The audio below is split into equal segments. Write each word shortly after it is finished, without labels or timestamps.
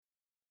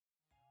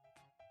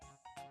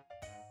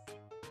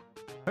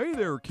Hey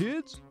there,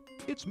 kids.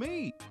 It's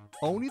me,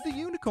 Oni the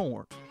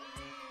Unicorn.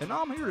 And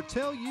I'm here to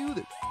tell you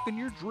that f***ing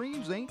your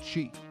dreams ain't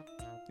cheap.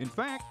 In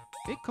fact,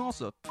 it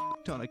costs a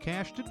ton of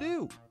cash to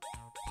do.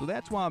 So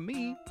that's why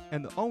me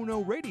and the Oh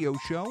No Radio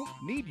Show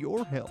need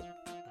your help.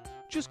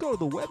 Just go to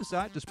the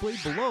website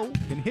displayed below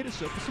and hit us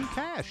up with some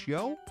cash,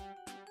 yo.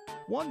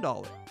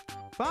 $1,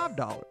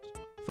 $5,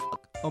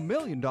 $1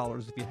 million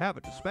if you have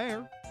it to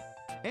spare.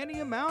 Any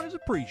amount is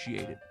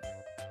appreciated.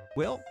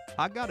 Well,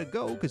 I gotta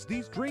go because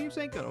these dreams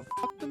ain't gonna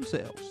fuck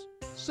themselves.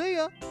 See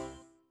ya!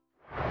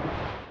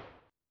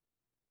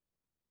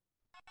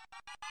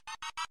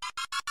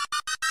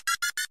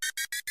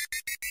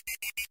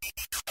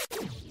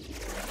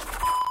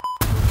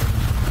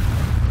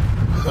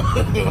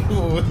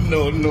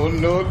 No, no,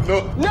 no,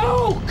 no.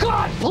 No!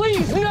 God,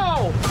 please,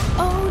 no!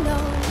 Oh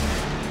no.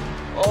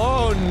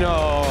 Oh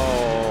no!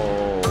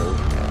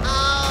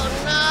 Oh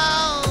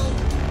no.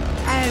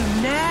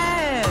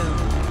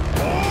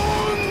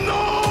 Oh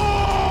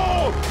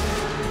no!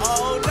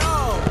 Oh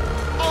no.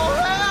 Oh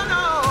hell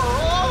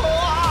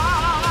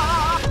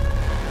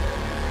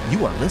no.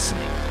 You are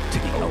listening to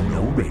the Oh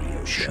No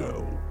Radio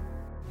Show.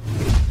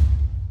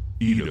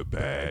 Eat a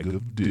bag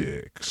of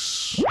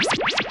dicks.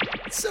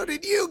 So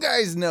did you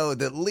guys know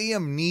that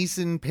Liam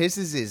Neeson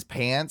pisses his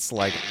pants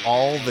like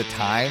all the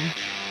time?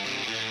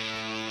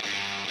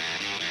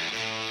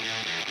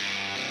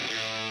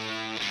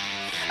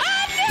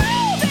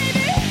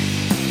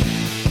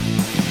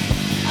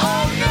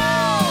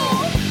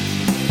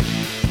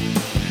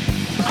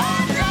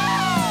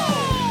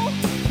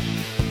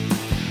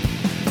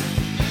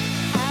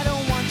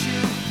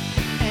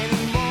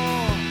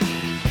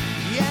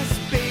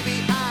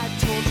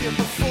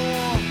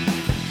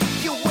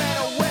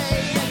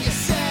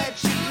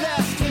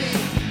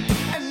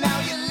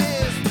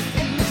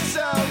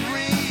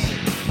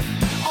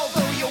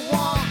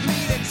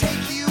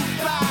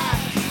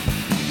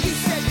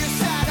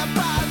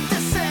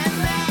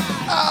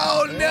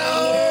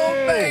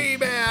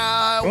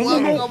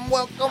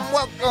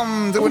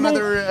 Welcome to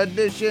another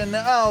edition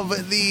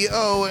of the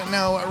Oh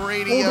No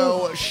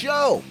Radio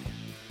Show.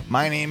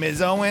 My name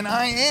is Owen.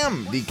 I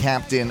am the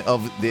captain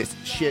of this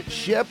shit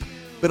ship.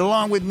 But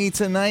along with me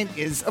tonight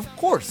is, of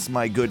course,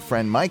 my good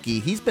friend Mikey.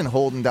 He's been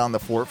holding down the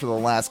fort for the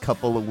last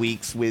couple of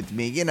weeks with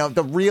me. You know,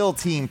 the real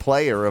team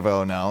player of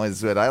Oh No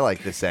is what I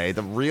like to say.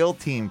 The real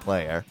team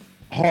player.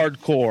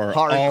 Hardcore,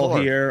 all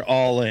here,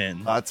 all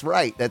in. That's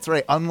right. That's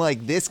right.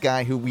 Unlike this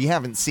guy who we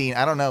haven't seen,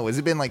 I don't know, has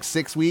it been like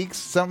 6 weeks?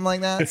 Something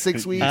like that?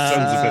 6 weeks?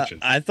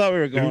 I thought we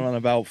were going on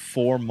about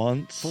 4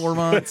 months. 4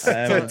 months?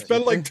 It's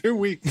been like 2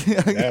 weeks.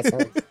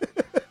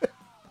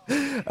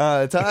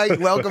 Ty,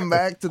 welcome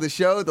back to the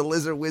show. The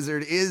Lizard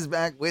Wizard is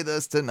back with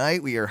us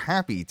tonight. We are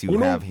happy to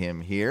have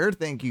him here.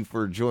 Thank you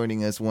for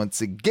joining us once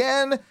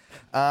again.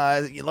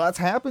 Lots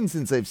happened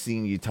since I've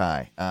seen you,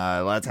 Ty.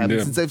 Lots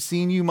happened since I've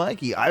seen you,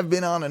 Mikey. I've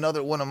been on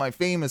another one of my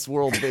famous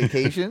world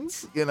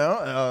vacations. You know,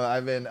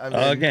 I've been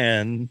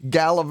again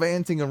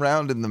gallivanting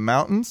around in the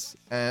mountains,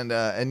 and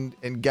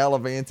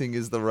gallivanting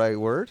is the right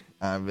word.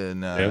 I've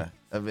been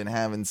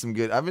having some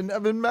good.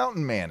 I've been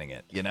mountain manning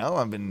it. You know,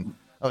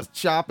 I was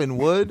chopping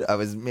wood. I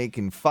was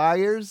making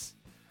fires.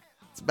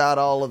 It's about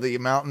all of the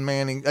mountain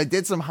manning. I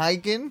did some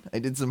hiking. I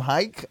did the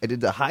hike.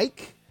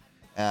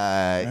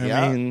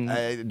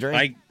 I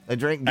drank beer. I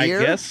drank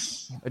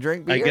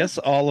beer. I guess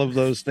all of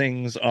those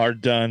things are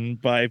done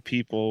by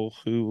people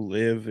who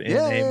live in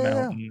a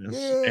mountainous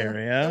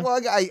area.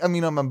 Well, I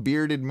mean, I'm a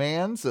bearded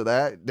man, so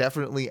that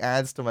definitely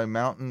adds to my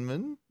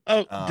mountainman.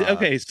 Oh,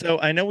 okay.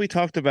 So I know we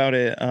talked about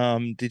it.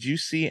 Did you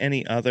see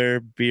any other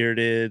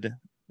bearded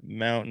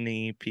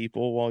mountainy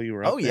people while you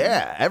were up there?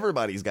 Yeah,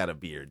 everybody's got a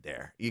beard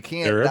there. You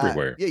can't. They're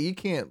everywhere. Yeah, you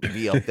can't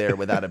be up there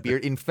without a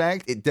beard. In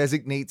fact, it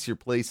designates your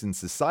place in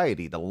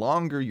society. The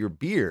longer your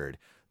beard,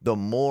 the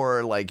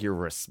more like you're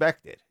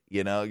respected.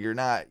 You know, you're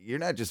not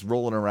just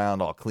rolling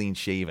around all clean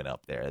shaven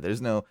up there.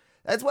 There's no.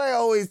 That's why I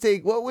always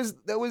take.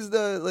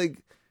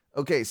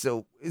 Okay,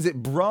 so is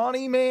it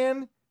Brawny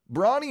Man?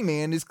 Brawny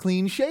Man is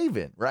clean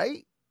shaven,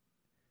 right?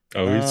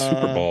 Oh, he's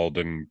super bald,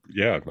 and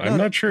I'm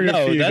not sure if he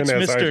that's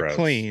even has Mr. eyebrows.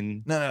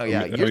 Clean. No,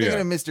 you're thinking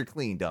of Mr.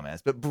 Clean,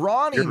 dumbass. But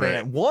Brawny You're Man,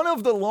 right. one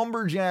of the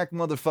lumberjack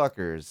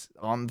motherfuckers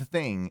on the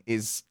thing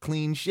is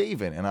clean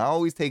shaven, and I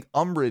always take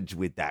umbrage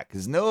with that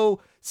because no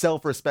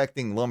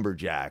self-respecting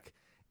lumberjack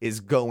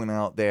is going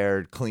out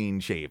there clean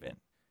shaven.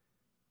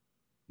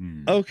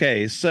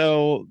 Okay,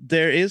 so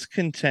there is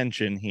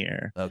contention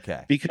here.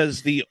 Okay,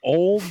 Because the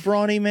old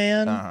Brawny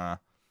Man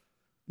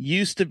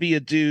used to be a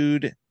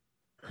dude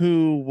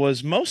who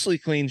was mostly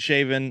clean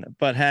shaven,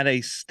 but had a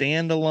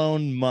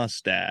standalone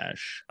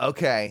mustache.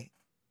 Okay.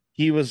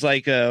 He was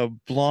like a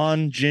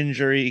blonde,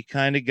 gingery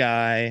kind of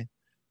guy.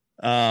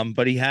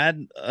 But he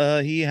had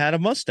a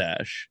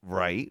mustache.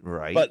 Right.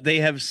 But they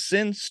have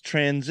since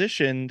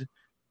transitioned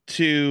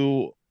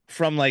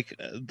from like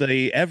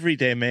the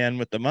everyday man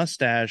with the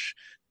mustache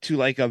to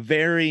like a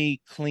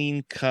very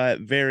clean cut,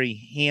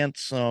 very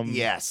handsome.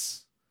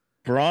 Yes.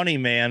 brawny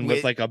man with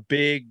With- like a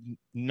big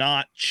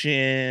knot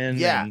chin.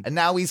 Yeah, and and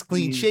now he's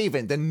clean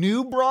shaven. The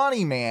new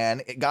brawny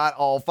man got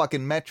all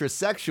fucking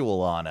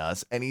metrosexual on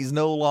us, and he's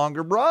no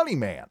longer brawny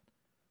man.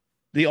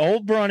 the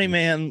old brawny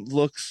man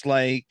looks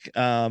like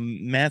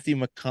Matthew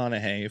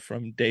McConaughey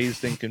from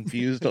Dazed and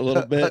Confused a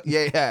little bit.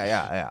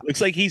 Yeah.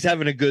 Looks like he's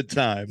having a good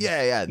time.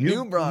 Yeah.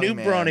 New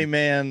brawny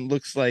man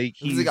looks like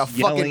he's like a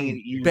yelling at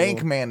fucking you.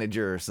 bank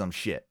manager or some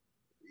shit.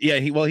 Yeah,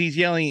 he's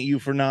yelling at you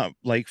for not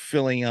like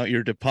filling out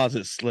your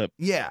deposit slip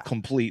Yeah.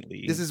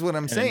 completely. This is what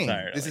I'm and saying.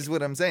 entirely. This is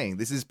what I'm saying.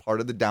 This is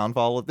part of the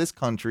downfall of this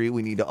country.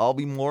 We need to all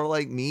be more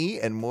like me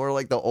and more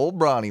like the old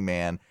brawny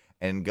man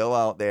and go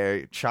out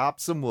there, chop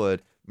some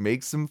wood,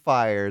 make some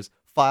fires,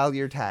 file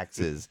your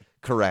taxes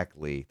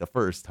correctly the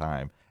first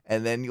time,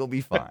 and then you'll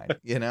be fine,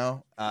 you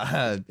know?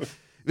 But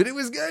it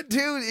was good,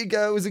 too.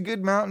 It was a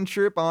good mountain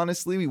trip,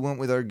 honestly. We went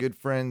with our good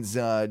friends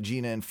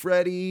Gina and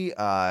Freddie,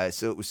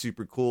 so it was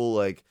super cool.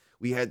 Like,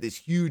 we had this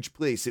huge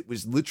place. It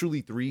was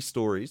literally 3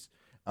 stories.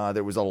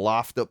 There was a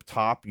loft up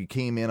top. You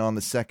came in on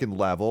the second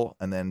level,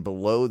 and then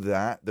below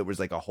that, there was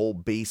like a whole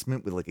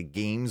basement with like a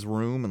games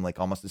room and like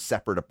almost a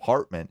separate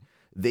apartment.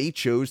 They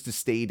chose to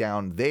stay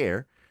down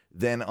there.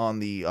 Then on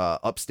the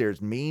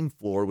upstairs main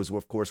floor was,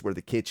 of course, where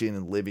the kitchen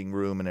and living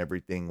room and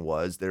everything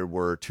was. There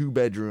were 2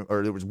 bedrooms,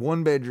 or there was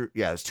 1 bedroom.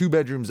 Yeah, there's 2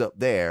 bedrooms up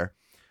there.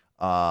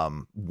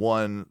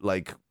 One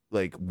like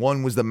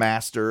one was the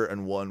master,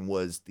 and one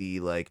was the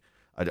like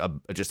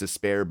just a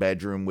spare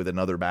bedroom with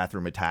another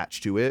bathroom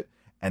attached to it.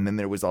 And then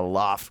there was a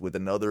loft with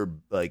another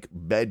like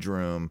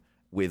bedroom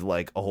with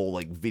like a whole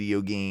like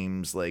video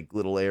games like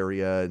little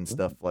area and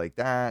stuff like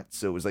that.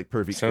 So it was like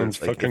perfect. Sounds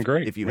for, like, fucking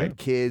great. If you had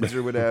kids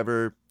or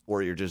whatever,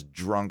 or you're just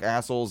drunk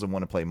assholes and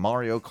want to play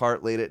Mario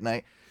Kart late at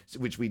night,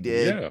 which we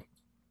did. Yeah.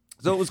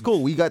 So it was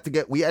cool.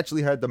 We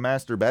actually had the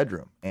master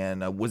bedroom,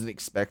 and I wasn't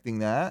expecting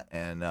that.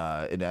 And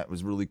that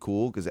was really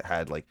cool because it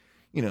had like,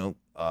 you know,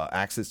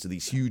 access to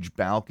these huge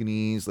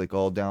balconies like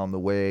all down the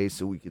way,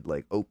 so we could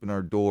like open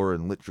our door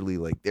and literally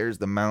like there's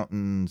the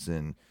mountains,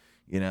 and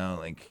you know,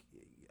 like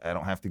I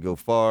don't have to go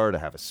far to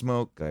have a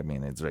smoke. I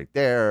mean, it's right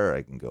there.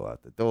 I can go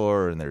out the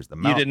door and there's the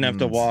mountains. You didn't have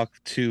to walk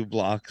 2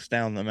 blocks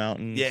down the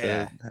mountain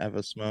to have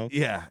a smoke.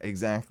 Yeah,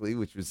 exactly,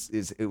 which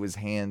was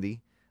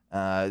handy.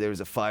 There was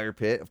a fire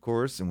pit, of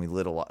course, and we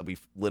lit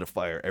a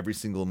fire every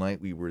single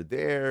night we were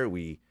there.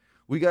 We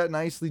got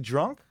nicely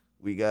drunk.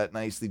 We got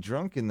nicely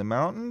drunk in the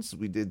mountains.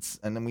 We did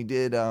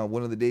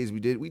one of the days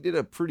we did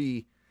a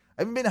pretty.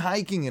 I haven't been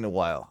hiking in a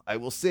while. I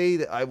will say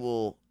that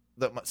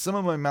some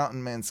of my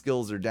mountain man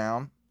skills are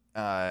down.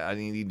 I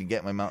need to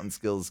get my mountain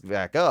skills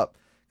back up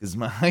because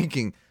my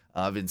hiking.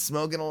 I've been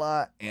smoking a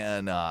lot,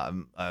 and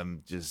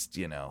I'm just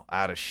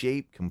out of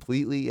shape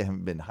completely. I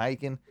haven't been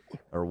hiking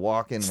or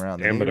walking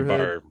around the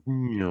neighborhood.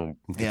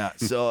 Yeah,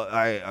 so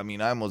I mean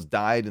I almost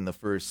died in the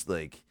first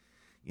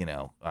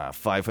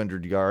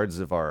 500 yards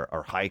of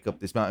our hike up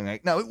this mountain.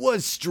 Now it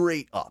was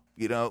straight up,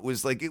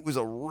 it was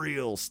a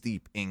real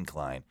steep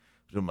incline.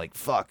 So I'm like,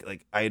 fuck,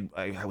 like I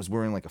was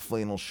wearing like a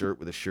flannel shirt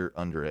with a shirt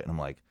under it, and I'm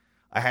like,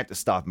 I had to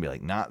stop and be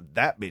like,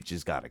 that bitch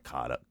has got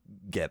to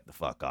get the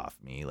fuck off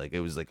me. Like it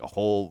was like a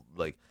whole,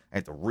 like I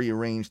had to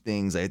rearrange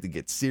things. I had to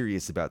get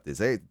serious about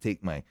this. I had to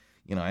take my,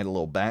 I had a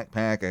little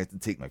backpack. I had to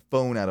take my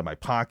phone out of my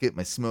pocket,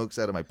 my smokes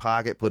out of my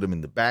pocket, put them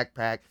in the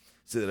backpack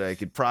so that I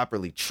could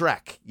properly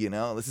trek.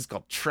 This is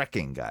called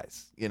trekking,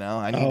 guys.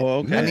 I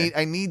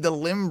need the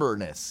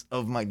limberness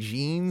of my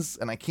jeans,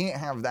 and I can't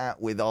have that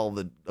with all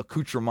the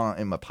accoutrement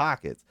in my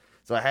pockets.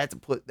 So I had to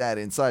put that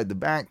inside the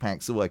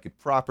backpack so I could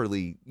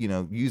properly,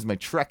 use my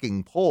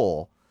trekking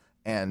pole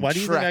and Why do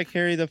you think I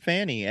carry the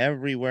fanny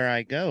everywhere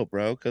I go,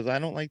 bro? Because I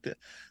don't like to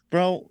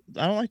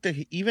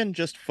even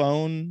just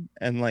phone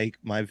and like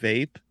my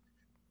vape.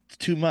 It's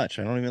too much.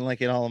 I don't even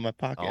like it all in my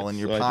pockets. All in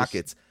your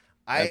pockets.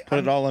 I put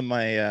it all in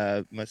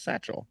my my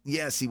satchel.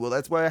 Yeah, see, well,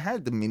 that's why I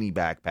had the mini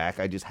backpack.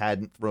 I just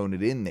hadn't thrown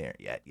it in there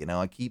yet.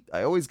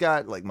 I always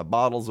got like my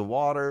bottles of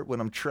water when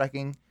I'm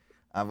trekking.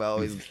 I've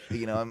always,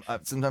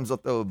 sometimes I'll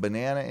throw a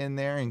banana in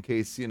there in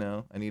case,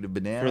 I need a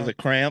banana for the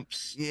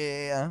cramps.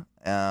 Yeah.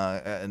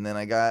 And then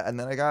I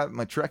got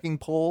my trekking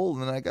pole,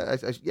 and then I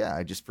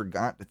just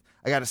forgot.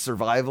 I got a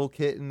survival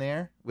kit in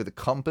there with a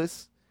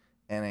compass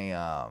and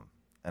a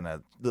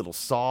little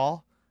saw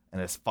and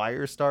a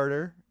fire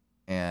starter.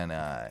 And,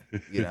 I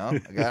got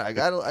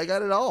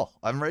it all.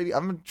 I'm ready.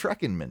 I'm a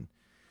trekking man.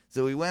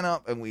 So we went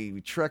up and we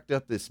trekked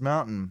up this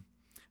mountain,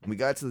 and we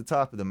got to the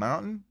top of the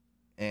mountain.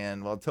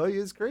 And I'll tell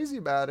you, it's crazy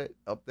about it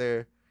up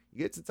there. You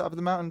get to the top of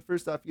the mountain.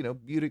 First off,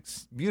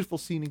 beautiful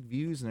scenic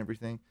views and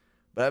everything.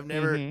 But I've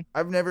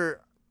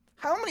never,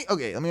 how many,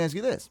 okay, let me ask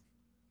you this.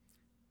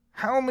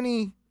 How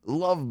many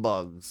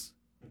ladybugs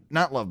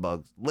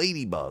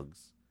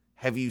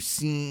have you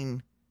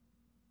seen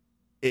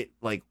it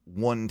like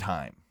one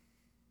time?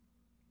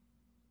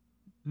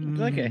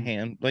 Like a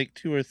hand, like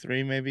 2 or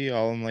 3, maybe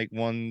all in like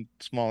one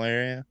small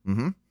area.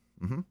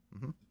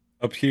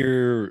 Up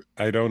here,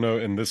 I don't know,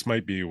 and this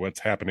might be what's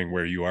happening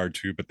where you are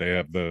too, but they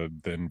have the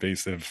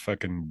invasive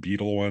fucking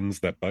beetle ones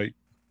that bite.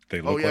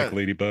 They look yeah. like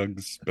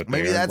ladybugs, but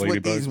Maybe they aren't that's what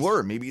ladybugs. these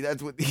were. Maybe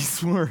that's what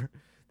these were.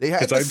 They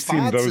had Because the I've seen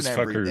spots those and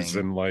fuckers everything.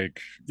 and like,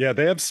 yeah,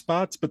 they have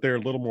spots, but they're a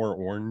little more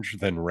orange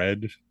than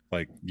red.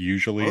 Like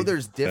usually. Oh,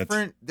 there's That's-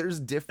 different. There's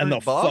different. And they'll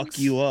bugs? fuck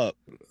you up.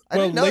 I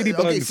didn't know. Well, Okay,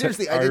 ladybugs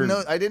seriously, I didn't are-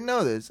 know. I didn't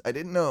know this. I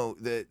didn't know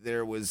that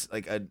there was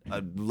like a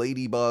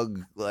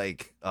ladybug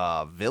like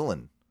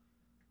villain.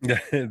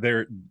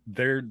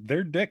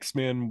 they're dicks,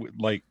 man.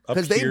 Like up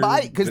Because they here,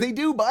 bite. Because they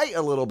do bite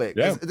a little bit.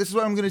 'Cause Yeah. This is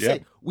what I'm gonna say.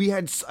 Yeah. We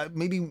had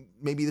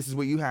maybe this is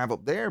what you have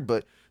up there,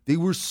 but they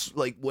were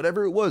like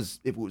whatever it was.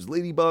 If it was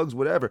ladybugs,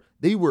 whatever,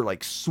 they were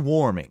like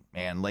swarming,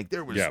 man. Like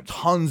there was Yeah.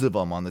 tons of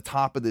them on the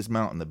top of this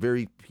mountain, the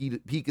very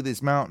peak of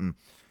this mountain.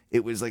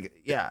 It was like,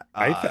 yeah.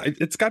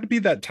 It's got to be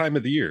that time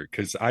of the year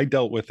because I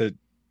dealt with it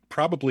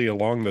probably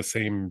along the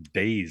same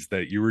days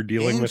that you were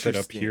dealing with it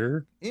up Interesting.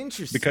 here.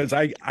 Interesting. Because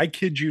I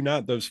kid you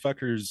not, those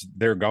fuckers,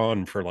 they're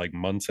gone for like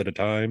months at a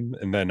time,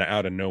 and then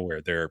out of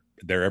nowhere, they're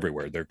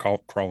everywhere. They're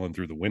crawling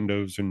through the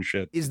windows and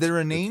shit. Is there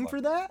a name like-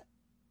 for that?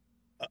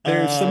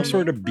 There's some Um,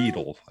 sort of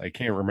beetle. I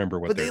can't remember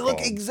what But they're they look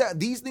called.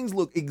 These things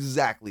look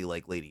exactly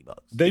like ladybugs.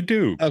 They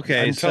do.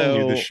 Okay, I'm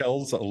telling you, the so-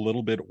 shell's a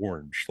little bit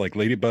orange. Like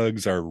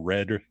ladybugs are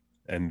red,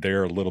 and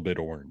they're a little bit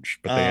orange,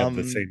 but they have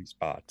the same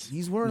spots.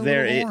 These were a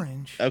There little it-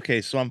 orange.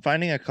 Okay, so I'm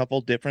finding a couple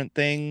different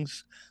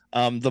things.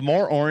 The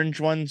more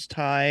orange ones,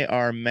 Ty,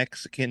 are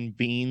Mexican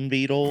bean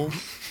beetles.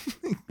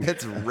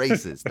 That's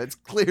racist. That's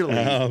clearly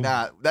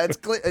not. That's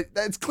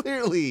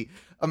clearly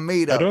a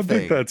made I up don't thing.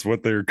 think that's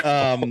what they're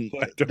called.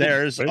 I don't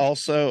There's think-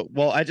 also,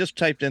 well, I just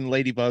typed in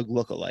ladybug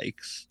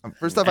lookalikes.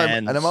 First off,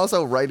 and- I'm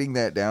also writing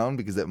that down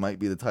because that might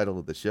be the title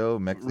of the show.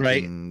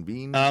 Mexican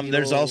bean.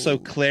 There's also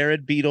beetle.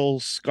 clarid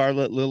beetles,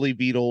 scarlet lily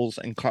beetles,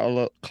 and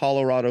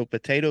Colorado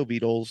potato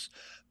beetles.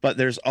 But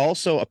there's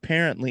also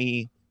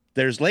apparently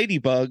there's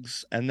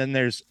ladybugs, and then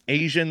there's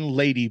Asian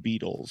lady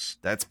beetles.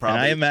 That's And probably.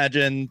 I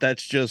imagine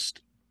that's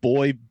just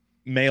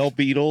male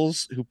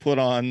beetles who put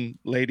on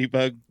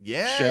ladybug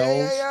yeah,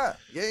 shells.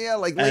 yeah.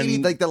 Like lady,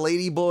 And- like the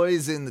lady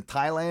boys in the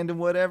Thailand and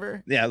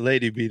whatever. Yeah,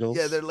 lady beetles.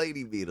 Yeah, they're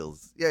lady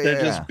beetles. Yeah, They're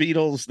yeah. just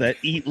beetles that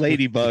eat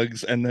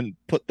ladybugs and then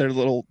put their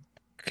little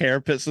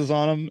carapaces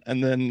on them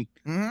and then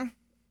hmm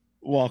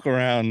walk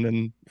around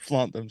and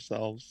flaunt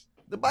themselves.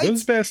 The bites.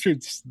 Those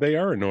bastards, they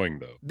are annoying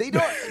though. They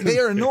don't. They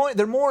are annoying.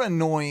 They're more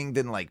annoying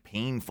than like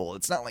painful.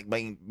 It's not like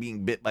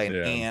being bit by an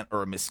Yeah. ant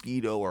or a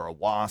mosquito or a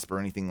wasp or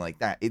anything like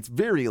that. It's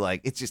very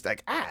like it's just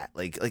like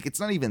like it's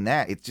not even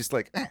that. It's just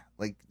like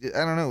like I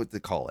don't know what to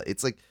call it.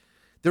 It's like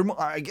they're.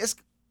 I guess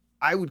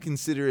I would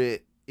consider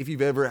it if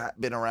you've ever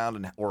been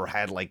around or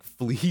had like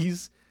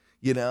fleas.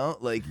 You know,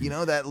 like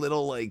that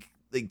little like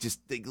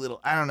just big little.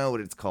 I don't know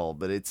what it's called,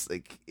 but it's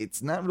like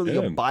it's not really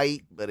a Yeah.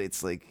 bite, but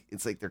it's like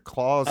their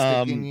claws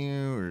sticking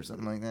you or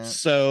something like that.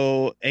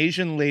 So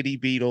Asian lady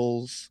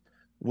beetles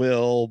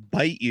will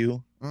bite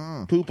you,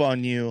 Mm. poop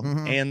on you,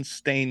 Mhm. and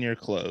stain your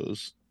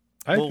clothes.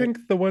 I Well-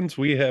 think the ones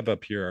we have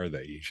up here are the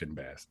Asian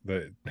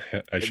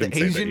I shouldn't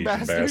say Asian the Asian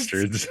bastards?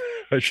 bastards.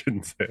 I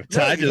shouldn't say that.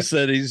 Ty just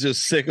said he's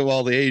just sick of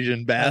all the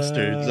Asian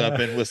bastards up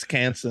in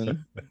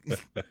Wisconsin.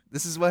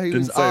 This is why he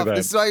Didn't was say off. that.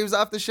 This is why he was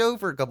off the show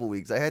for a couple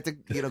weeks. I had to,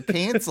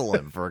 cancel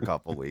him for a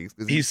couple weeks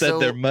because He said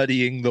they're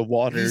muddying the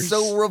waters. he's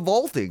so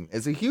revolting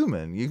as a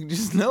human. You can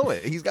just know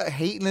it. He's got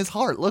hate in his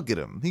heart. Look at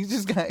him. He's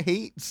just got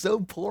hate so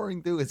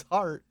pouring through his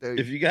heart.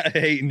 If you got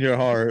hate in your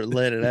heart,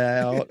 let it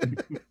out.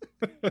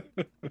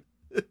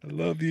 I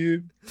love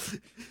you.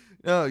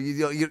 No,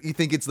 you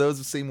think it's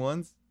those same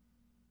ones?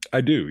 I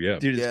do, yeah.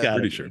 Dude, it's Yeah, got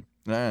pretty sure.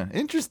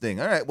 Interesting.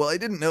 All right. Well, I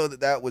didn't know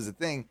that was a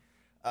thing.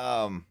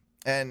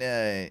 And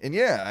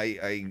yeah,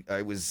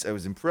 I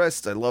was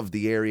impressed. I loved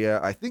the area.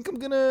 I think I'm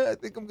gonna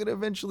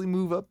eventually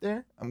move up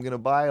there. I'm gonna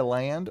buy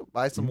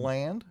some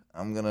land.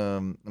 I'm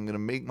gonna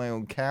make my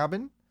own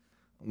cabin.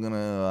 I'm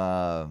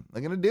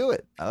gonna do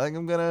it. I think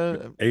I'm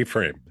gonna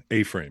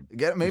A-frame.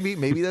 get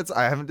maybe that's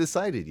I haven't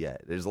decided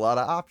yet. There's a lot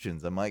of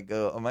options. I might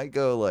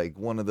go like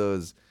one of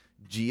those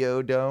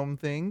geodome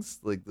things,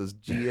 like those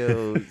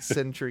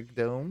geocentric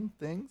dome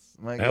things.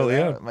 Might Hell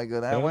yeah. Might go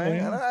that Hell way.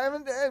 yeah.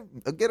 And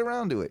I'll get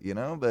around to it,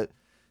 but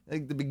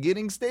like the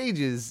beginning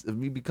stages of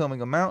me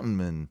becoming a mountain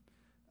man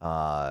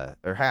are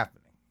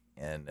happening.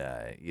 And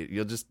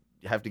you'll just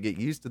have to get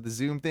used to the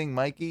Zoom thing.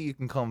 Mikey, you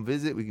can come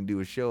visit. We can do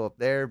a show up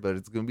there, but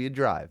it's going to be a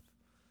drive.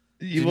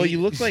 You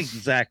look like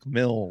Zach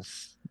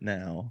Mills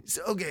now.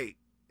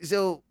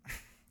 So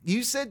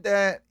you said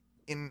that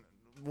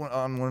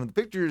on one of the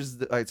pictures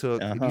that I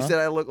took. You Uh-huh. said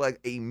I look like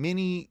a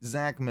mini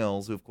Zach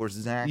Mills, who of course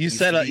Zach. You used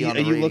said to be on a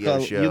you look radio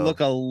a show. you look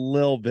a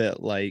little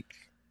bit like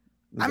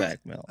Zach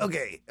Mills.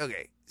 Okay.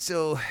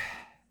 So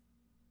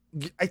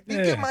I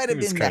think Yeah, it might have it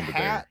was been the kinda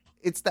there. hat.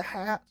 It's the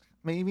hat,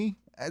 maybe.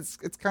 It's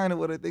kind of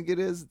what I think it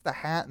is. It's the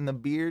hat and the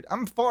beard.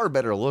 I'm far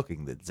better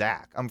looking than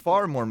Zach. I'm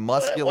far more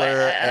muscular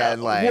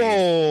and like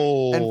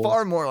Whoa. and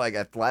far more like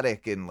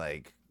athletic and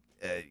like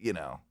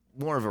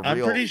more of a I'm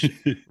real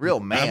pretty real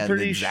man. I'm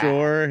pretty than Zach.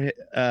 sure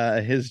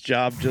his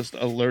job just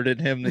alerted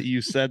him that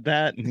you said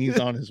that, and he's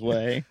on his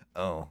way.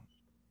 Oh,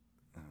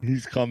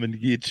 He's coming to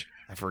get you.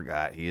 I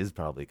forgot. He is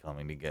probably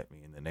coming to get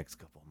me in the next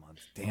couple of months.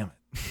 Damn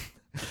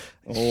it.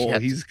 Oh,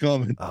 Shit. he's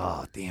coming.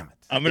 Oh, damn it.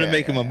 I'm gonna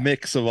make him a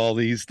mix of all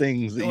these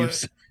things that You know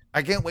you've.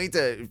 I can't wait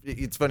to.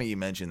 It's funny you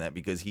mentioned that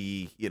because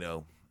he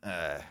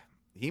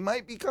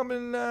might be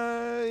coming.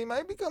 He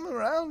might be coming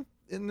around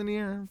in the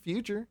near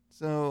future.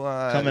 So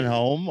Coming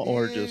home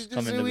or just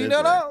coming to we visit?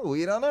 don't know.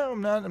 We don't know.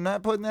 I'm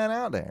not putting that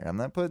out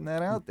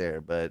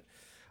there. But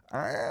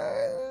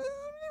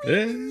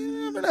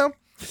you never know.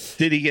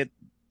 Did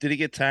he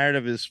get tired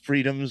of his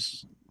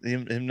freedoms?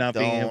 Him not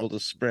being Don't- able to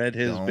spread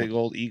his don't- big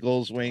old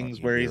eagle's Don't wings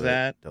you where do he's it.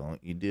 at? Don't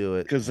you do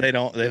it? Because they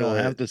don't Do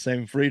have it. the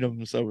same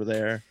freedoms over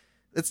there.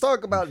 Let's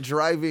talk about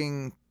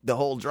driving the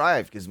whole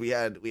drive because we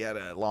had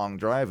a long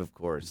drive, of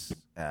course.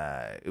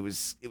 It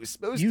was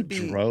supposed You to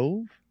be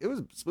drove? It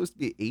was supposed to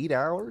be 8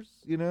 hours,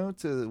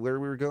 to where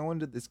we were going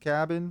to this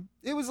cabin.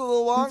 It was a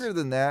little longer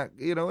than that.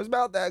 It was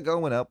about that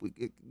going up.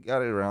 We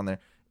got it around there.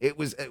 It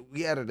was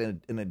we had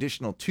an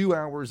additional 2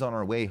 hours on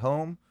our way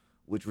home,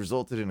 which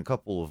resulted in a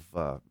couple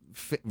of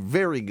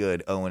very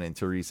good Owen and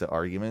Teresa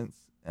arguments.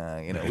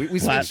 We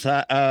switched.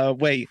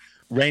 Wait,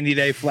 rainy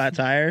day flat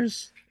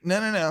tires?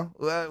 No.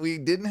 We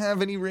didn't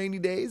have any rainy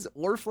days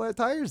or flat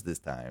tires this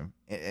time.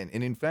 And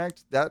in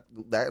fact, that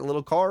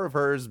little car of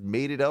hers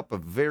made it up a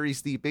very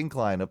steep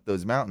incline up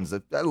those mountains.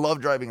 I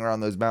love driving around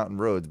those mountain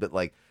roads, but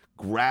like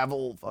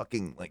gravel,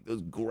 fucking like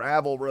those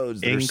gravel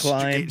roads that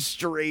Incline? are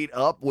straight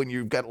up when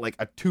you've got like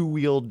a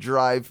 2-wheel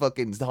drive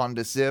fucking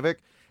Honda Civic.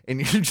 And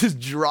you're just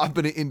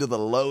dropping it into the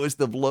lowest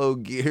of low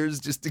gears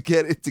just to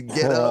get it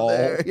up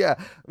there. Yeah,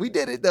 we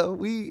did it though.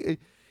 We, it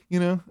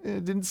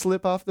didn't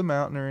slip off the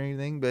mountain or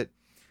anything. But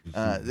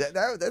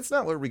that's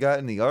not where we got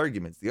in the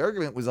arguments. The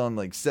argument was on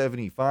like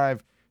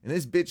 75, and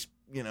this bitch,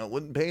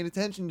 wasn't paying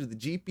attention to the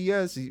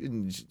GPS.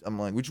 And I'm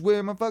like, which way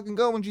am I fucking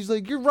going? She's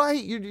like, you're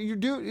right. You're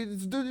doing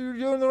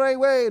the right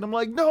way. And I'm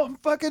like, no, I'm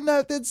fucking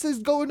not. That says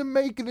going to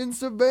Macon in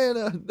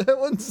Savannah. That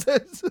one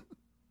says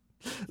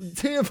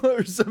Tampa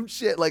or some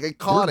shit. Like I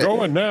caught We're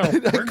going now.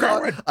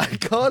 I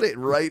caught it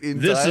right in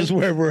This time. is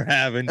where we're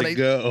having to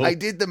go. I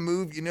did the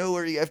move,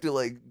 where you have to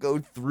like go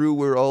through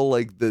where all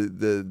like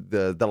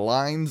the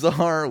lines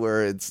are,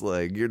 where it's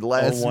like your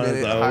last one of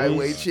minute those?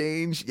 highway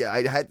change. Yeah,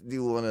 I had to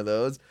do one of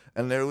those,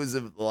 and there was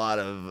a lot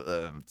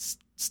of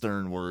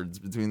stern words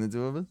between the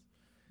two of us.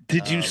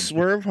 Did you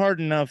swerve hard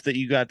enough that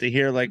you got to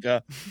hear like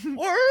a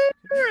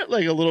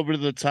like a little bit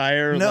of the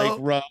tire No. like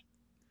rub?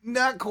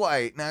 Not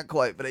quite,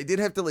 but I did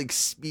have to like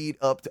speed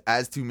up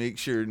to make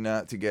sure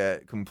not to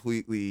get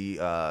completely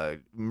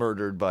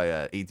murdered by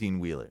a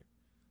 18-wheeler.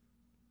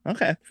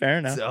 Okay, fair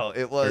enough. So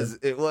it was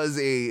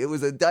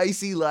a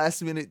dicey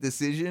last minute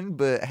decision,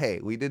 but hey,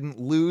 we didn't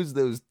lose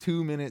those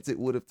 2 minutes it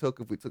would have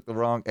took if we took the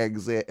wrong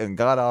exit and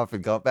got off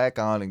and got back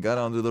on and got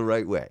onto the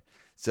right way.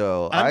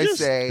 So I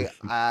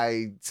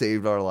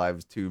saved our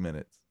lives 2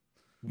 minutes.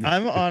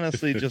 I'm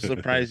honestly just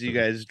surprised you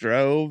guys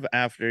drove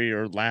after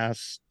your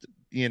last,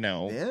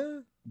 Yeah.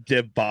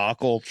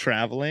 debacle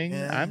traveling.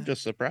 Yeah. I'm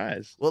just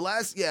surprised. Well,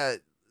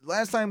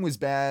 last time was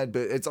bad,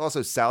 but it's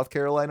also South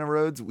Carolina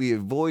roads. We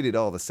avoided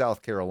all the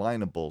South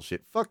Carolina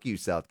bullshit. Fuck you,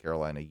 South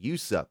Carolina. You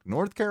suck.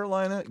 North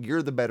Carolina,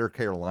 you're the better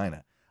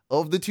Carolina.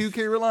 Of the two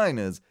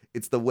Carolinas,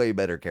 it's the way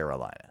better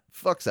Carolina.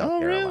 Fuck South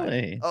Carolina.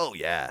 Really? Oh,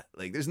 yeah.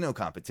 Like, there's no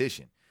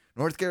competition.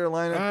 North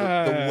Carolina,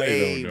 I the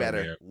way don't know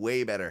better. yet.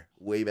 Way better.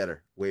 Way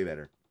better. Way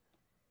better.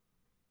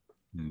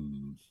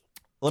 Hmm.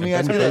 Let me I've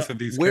ask been you to this. both of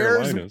these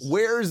Where's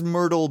Carolinas.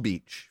 Myrtle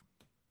Beach?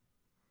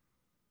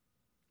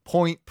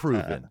 Point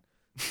proven.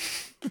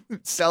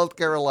 South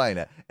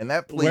Carolina. And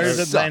that place Where's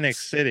sucks. Atlantic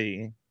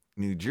City?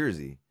 New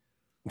Jersey.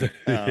 Oh,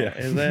 Yeah.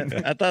 is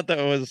that? I thought that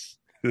was.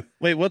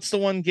 Wait, what's the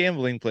one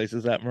gambling place?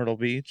 Is that Myrtle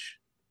Beach?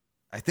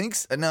 I think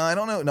no, I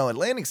don't know. No,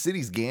 Atlantic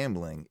City's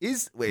gambling.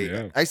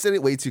 Yeah. I said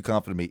it way too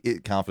confidently.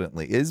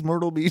 Is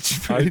Myrtle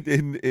Beach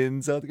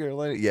in South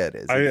Carolina? Yeah, it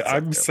is. It's South I'm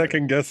Carolina.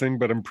 second guessing,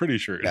 but I'm pretty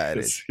sure Yeah, it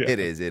is. Yeah. It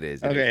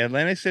is. Okay,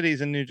 Atlantic City's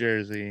in New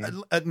Jersey.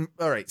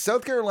 All right,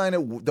 South Carolina,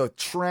 the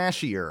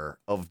trashier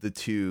of the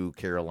two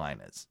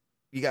Carolinas.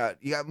 You got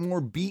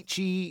more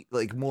beachy,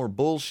 like more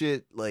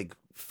bullshit, like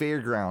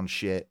fairground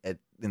shit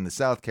in the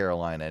South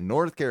Carolina.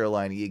 North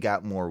Carolina, you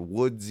got more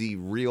woodsy,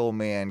 real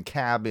man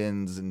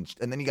cabins, and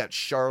then you got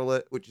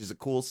Charlotte, which is a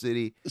cool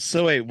city.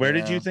 So wait, where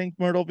did Yeah. you think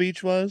Myrtle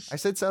Beach was? I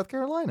said South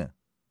Carolina.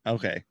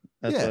 Okay,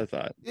 that's Yeah. what I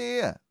thought.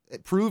 Yeah.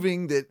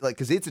 Proving that, like,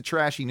 because it's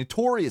a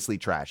notoriously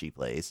trashy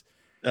place.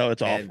 Oh,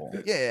 it's And- awful.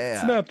 Yeah.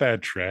 It's not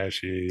that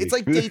trashy. It's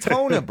like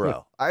Daytona,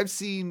 bro.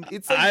 It's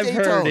like I've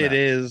Daytona. heard it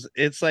is.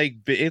 It's like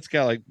it's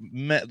got like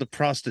the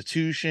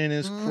prostitution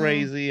is Mm.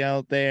 crazy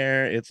out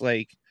there. It's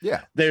like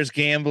Yeah. there's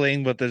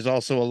gambling, but there's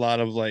also a lot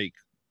of like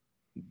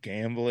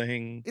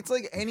gambling. It's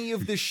like any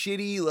of the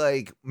shitty,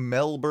 like,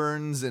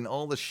 Melbournes and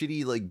all the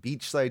shitty, like,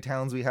 beachside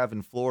towns we have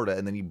in Florida,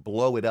 and then you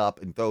blow it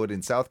up and throw it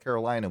in South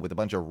Carolina with a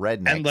bunch of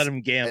rednecks. And let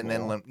them gamble.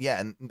 And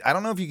then, and I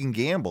don't know if you can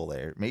gamble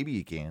there. Maybe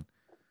you can.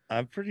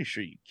 I'm pretty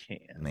sure you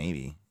can.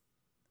 Maybe.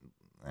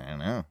 I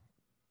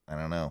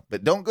don't know.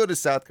 But don't go to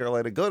South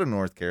Carolina. Go to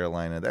North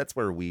Carolina. That's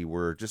where we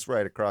were, just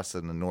right across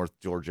in the North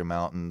Georgia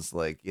mountains,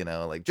 like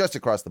just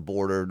across the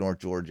border, North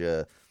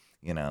Georgia.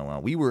 You know,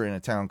 we were in a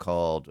town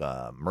called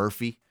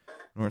Murphy,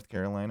 North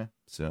Carolina.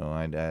 So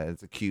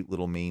it's a cute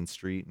little main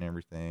street and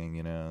everything,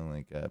 you know,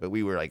 like, but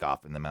we were like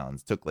off in the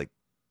mountains. It took like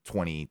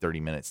 20, 30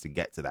 minutes to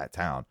get to that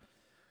town.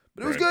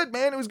 But it was good,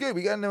 man. It was good.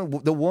 We got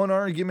into the one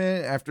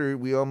argument after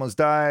we almost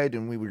died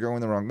and we were going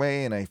the wrong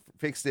way and I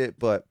fixed it.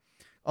 But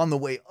on the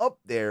way up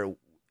there,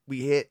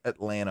 we hit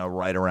Atlanta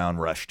right around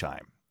rush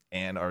time.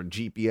 And our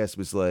GPS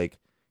was like,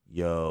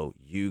 yo,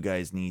 you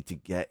guys need to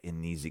get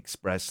in these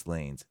express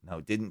lanes. Now,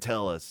 it didn't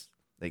tell us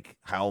like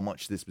how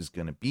much this was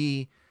going to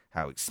be,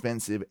 how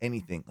expensive,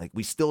 anything. Like,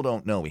 we still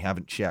don't know. We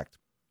haven't checked.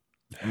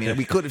 I mean,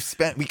 we could have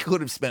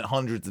spent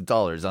hundreds of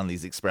dollars on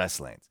these express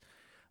lanes.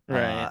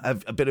 Right.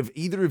 But have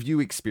either of you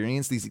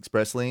experienced these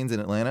express lanes in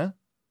Atlanta?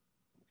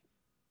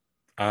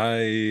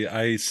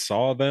 I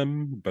saw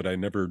them, but I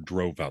never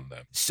drove on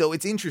them. So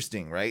it's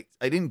interesting, right?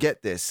 I didn't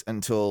get this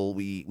until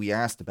we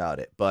asked about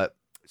it. But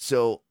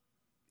so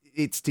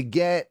it's to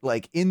get,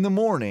 like, in the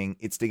morning,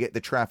 it's to get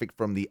the traffic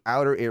from the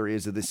outer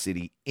areas of the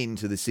city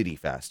into the city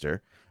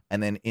faster.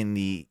 And then in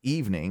the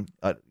evening,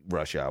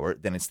 rush hour,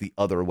 then it's the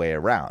other way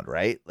around,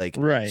 right? Like,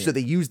 right. So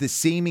they use the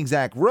same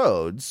exact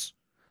roads,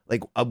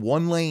 like a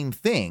one lane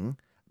thing,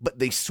 but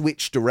they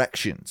switch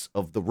directions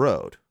of the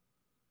road.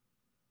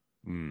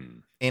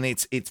 And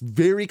it's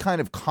very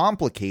kind of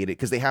complicated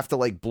because they have to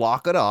like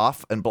block it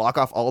off and block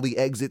off all the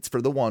exits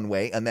for the one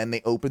way, and then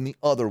they open the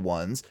other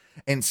ones.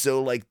 And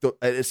so like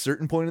at a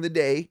certain point of the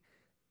day,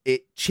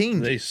 it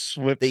changes.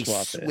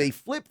 They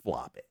flip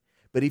flop it.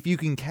 But if you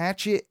can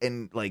catch it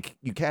and like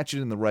you catch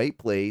it in the right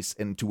place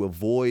and to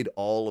avoid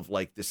all of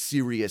like the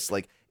serious,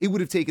 like it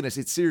would have taken us,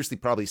 it seriously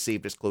probably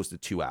saved us close to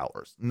 2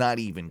 hours. Not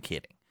even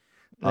kidding.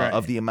 Right.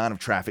 Of the amount of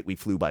traffic we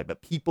flew by.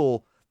 But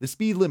people, the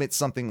speed limit's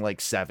something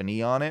like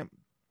 70 on it.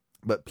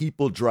 But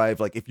people drive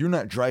like, if you're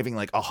not driving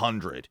like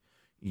 100,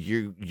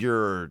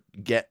 you're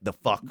get the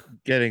fuck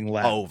getting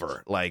lapped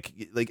over. Like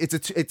it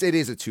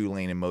is a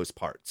 2-lane in most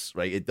parts,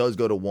 right? It does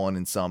go to 1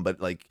 in some, but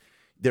like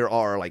there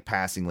are like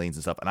passing lanes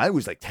and stuff. And I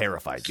was like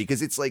terrified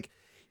because it's like,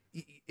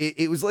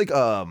 it was like,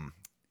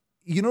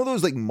 you know,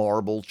 those like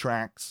marble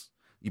tracks,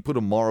 you put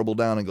a marble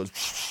down and it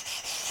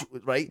goes,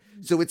 right?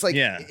 So it's like,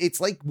 it's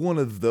like one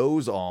of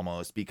those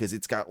almost because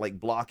it's got like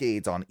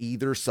blockades on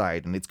either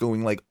side and it's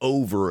going like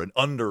over and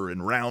under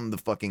and round the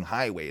fucking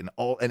highway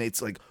and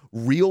it's like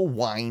real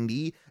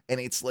windy and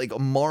it's like a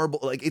marble,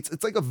 like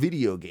it's like a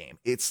video game.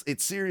 It's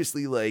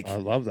seriously like, I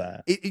love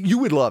that. You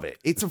would love it.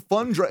 It's a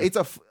fun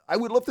drive. I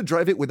would love to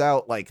drive it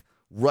without like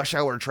rush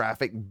hour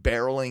traffic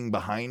barreling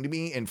behind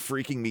me and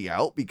freaking me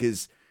out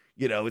because,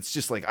 you know, it's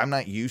just like, I'm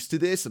not used to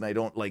this and I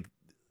don't like,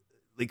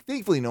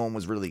 thankfully no one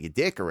was really a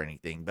dick or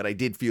anything, but I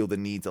did feel the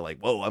need to like,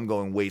 whoa, I'm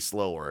going way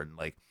slower. And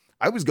like,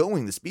 I was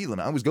going the speed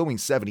limit. I was going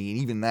 70 and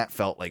even that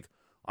felt like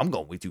I'm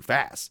going way too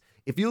fast.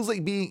 It feels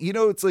like being, you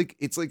know, it's like,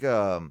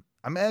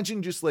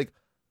 imagine just like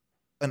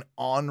an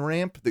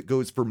on-ramp that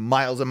goes for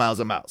miles and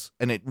miles and miles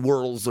and it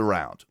whirls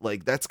around.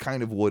 Like that's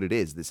kind of what it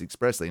is. This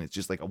express lane. It's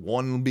just like a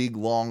one big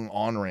long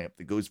on-ramp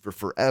that goes for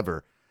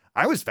forever.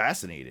 I was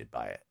fascinated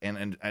by it.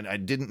 And I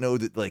didn't know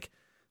that like,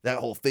 that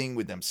whole thing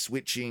with them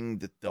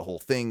switching the whole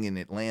thing in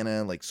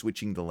Atlanta, like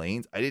switching the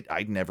lanes.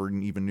 I never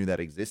even knew that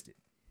existed.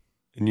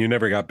 And you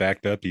never got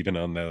backed up even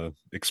on the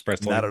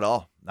express lane? Not at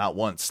all. Not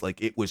once.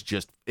 Like it was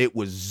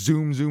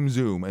zoom, zoom,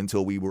 zoom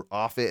until we were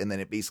off it. And then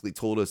it basically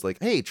told us like,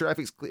 hey,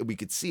 traffic's clear. We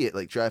could see it.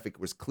 Like traffic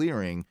was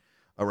clearing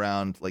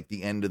around like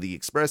the end of the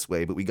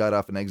expressway, but we got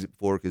off an exit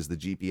 4 because the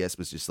GPS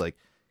was just like,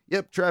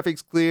 yep,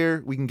 traffic's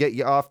clear. We can get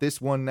you off this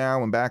one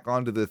now and back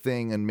onto the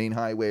thing and main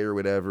highway or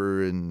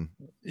whatever. And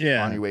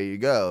on your way you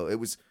go.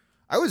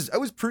 I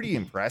was pretty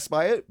impressed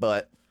by it,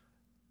 but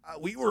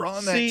we were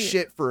on that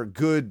shit for a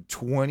good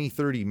 20,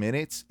 30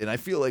 minutes. And I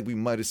feel like we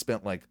might've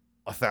spent like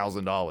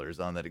 $1,000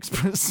 on that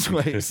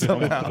expressway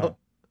somehow.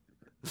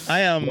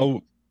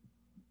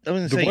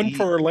 The one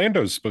for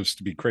Orlando is supposed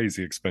to be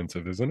crazy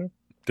expensive, isn't it?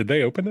 Did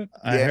they open it?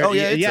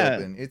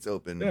 Open. It's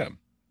open. Yeah.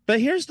 But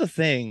here's the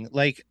thing,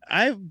 like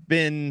I've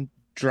been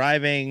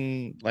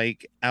driving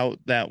like out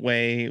that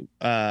way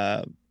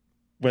where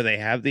they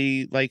have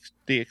the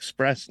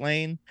express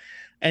lane,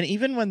 and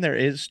even when there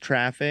is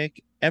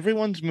traffic,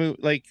 everyone's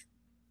like,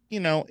 you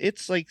know,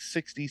 it's like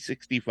 60,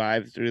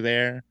 65 through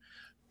there,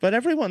 but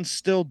everyone's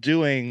still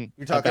doing.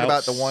 You're talking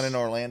about the one in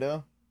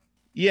Orlando?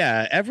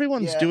 Yeah,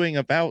 everyone's doing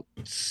about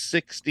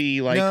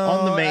 60 like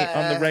on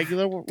the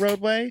regular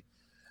roadway.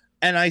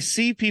 And I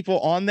see people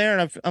on there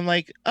and I'm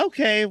like,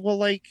 okay, well,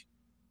 like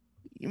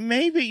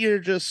maybe you're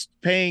just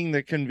paying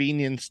the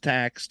convenience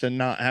tax to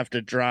not have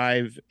to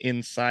drive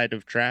inside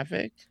of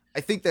traffic. I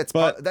think that's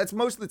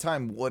most of the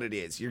time what it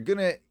is.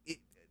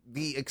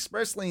 The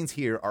express lanes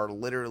here are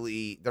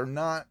literally, they're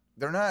not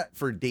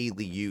for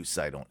daily use.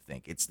 I don't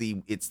think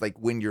it's like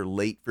when you're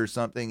late for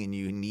something and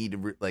you need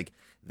to like,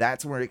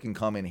 that's where it can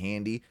come in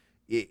handy.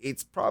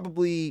 It's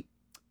probably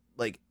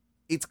like,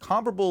 it's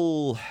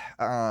comparable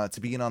to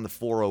being on the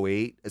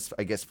 408,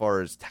 I guess,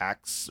 far as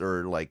tax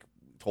or like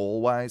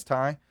toll wise,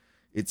 Ty.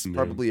 It's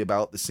probably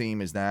about the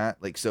same as that.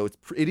 Like, so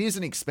it is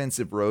an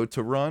expensive road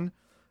to run.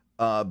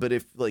 But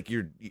if like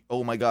you're,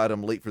 oh my God,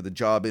 I'm late for the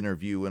job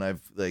interview and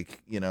I've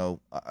like, you know,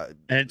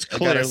 And it's I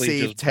gotta clearly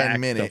save just 10 back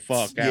minutes. the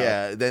fuck out.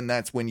 Yeah, then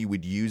that's when you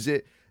would use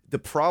it. The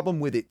problem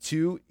with it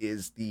too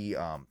is the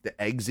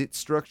exit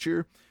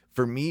structure.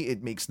 For me,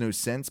 it makes no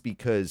sense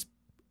because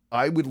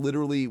I would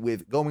literally,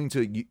 with going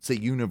to say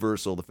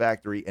Universal, the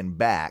factory, and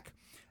back,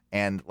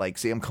 and like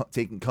say I'm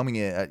coming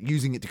in,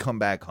 using it to come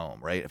back home,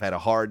 right? If I had a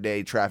hard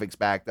day, traffic's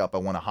backed up, I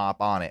want to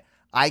hop on it.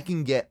 I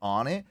can get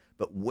on it,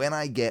 but when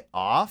I get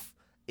off,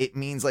 it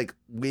means like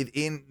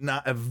within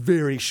not a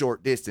very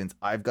short distance,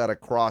 I've got to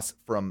cross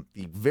from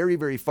the very,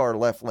 very far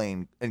left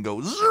lane and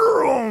go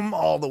zoom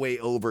all the way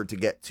over to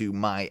get to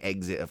my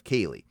exit of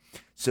Kaylee.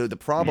 So the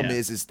problem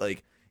is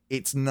like,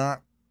 it's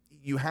not,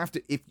 you have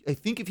to, I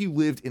think if you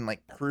lived in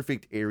like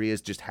perfect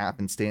areas, just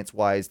happenstance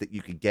wise, that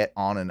you could get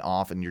on and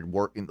off and you're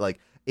working, like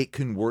it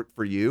can work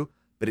for you,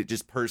 but it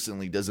just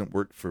personally doesn't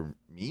work for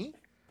me.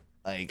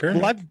 Like,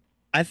 well,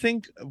 I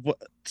think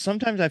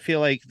sometimes I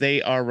feel like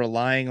they are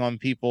relying on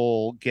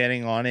people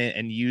getting on it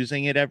and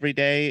using it every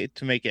day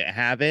to make it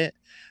habit,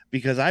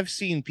 because I've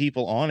seen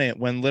people on it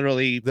when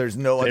literally there's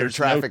no other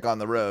traffic on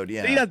the road.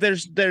 Yeah,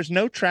 there's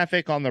no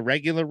traffic on the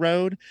regular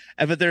road,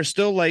 but there's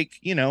still like,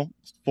 you know,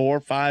 4 or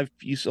 5,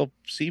 you still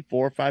see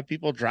 4 or 5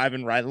 people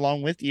driving right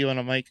along with you, and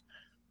I'm like,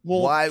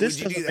 well, why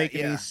this would you doesn't do make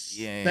that? any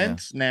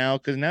sense now,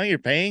 because now you're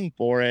paying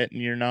for it and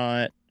you're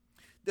not.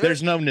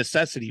 There's no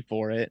necessity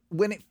for it.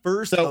 When it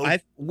first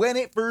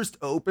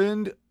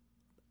opened,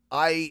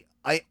 I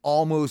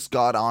almost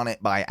got on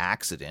it by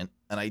accident,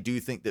 and I do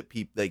think that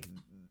people like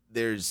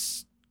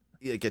there's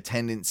like a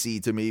tendency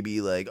to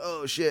maybe like,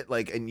 oh shit,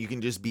 like, and you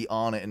can just be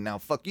on it and now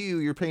fuck you,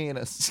 you're paying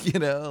us, you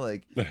know,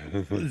 like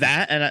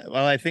that. And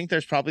I think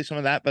there's probably some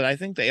of that, but I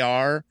think they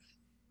are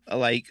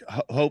like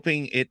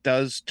hoping it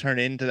does turn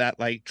into that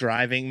like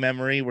driving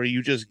memory where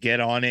you just get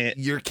on it.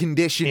 You're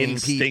conditioning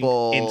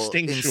people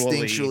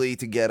instinctually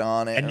to get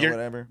on it, and or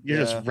whatever. You're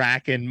just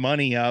racking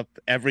money up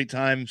every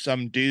time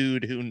some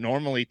dude who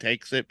normally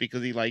takes it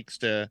because he likes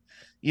to,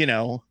 you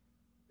know,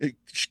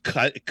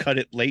 cut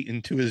it late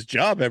into his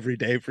job every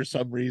day for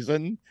some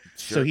reason.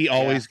 Sure, so he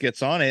always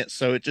gets on it.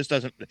 So it just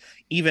doesn't,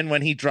 even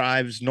when he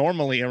drives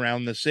normally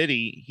around the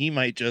city, he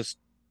might just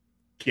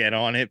get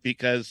on it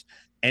because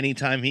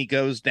anytime he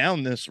goes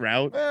down this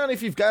route. Well,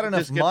 if you've got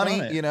enough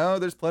money, you know,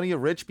 there's plenty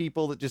of rich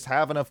people that just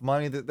have enough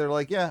money that they're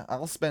like, yeah,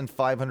 I'll spend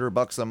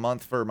 $500 a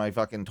month for my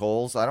fucking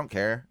tolls. I don't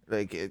care.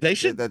 Like they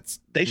should up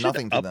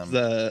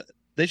them.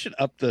 They should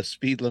up the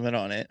speed limit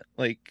on it,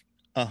 like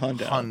a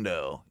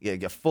hundo.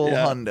 Yeah, full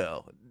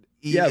hundo.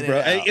 Yeah,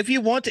 bro. If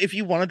you want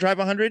to drive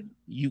 100,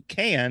 you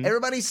can.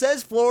 Everybody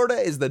says Florida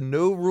is the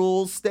no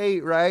rules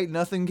state, right?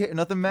 Nothing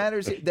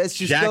matters. That's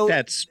just jack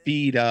that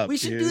speed up. We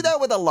should do that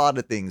with a lot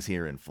of things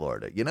here in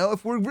Florida. You know,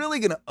 if we're really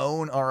gonna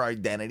own our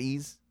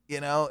identities, you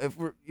know, if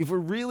we're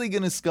really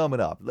gonna scum it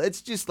up,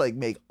 let's just like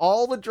make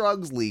all the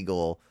drugs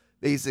legal.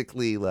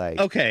 Basically, like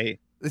okay.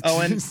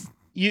 Oh, and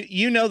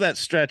you know that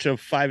stretch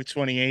of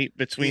 528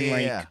 between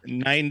like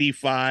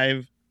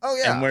 95. Oh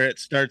yeah, and where it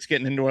starts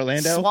getting into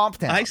Orlando, Swamp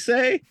Town. I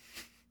say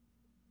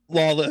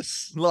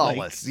lawless.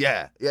 Like,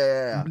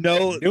 yeah.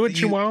 No, do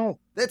what you want.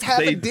 Let's have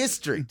a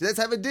district. Let's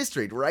have a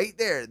district right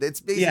there.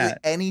 That's basically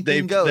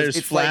anything goes. There's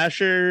it's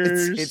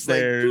flashers. Like, it's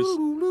there's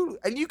like,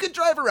 and you can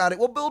drive around it.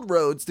 We'll build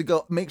roads to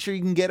go. Make sure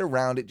you can get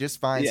around it just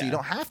fine, so you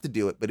don't have to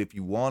do it. But if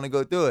you want to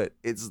go do it,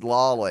 it's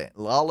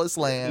lawless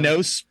land.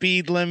 No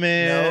speed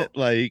limit.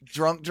 Like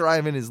drunk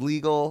driving is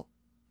legal.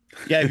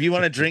 Yeah, if you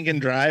want to drink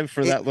and drive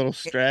for that little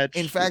stretch.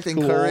 In fact,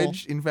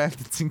 encouraged. In fact,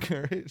 it's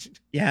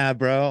encouraged. Yeah,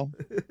 bro.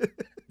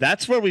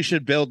 That's where we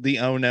should build the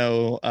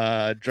Ono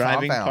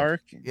driving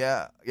park.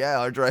 Yeah,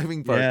 our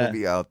driving park will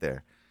be out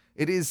there.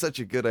 It is such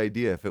a good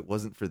idea if it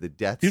wasn't for the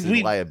deaths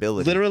and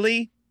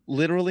liability.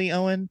 Literally,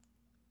 Owen,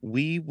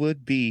 we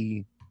would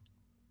be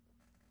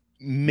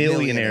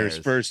millionaires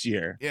first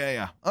year.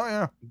 Yeah. Oh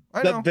yeah.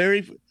 I know.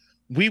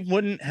 We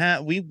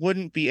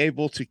wouldn't be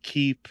able to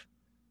keep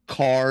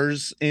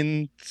cars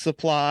in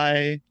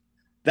supply.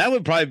 That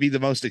would probably be the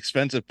most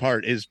expensive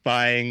part, is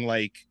buying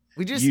like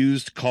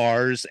used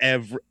cars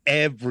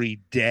every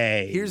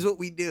day. Here's what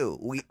we do.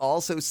 We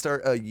also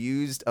start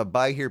a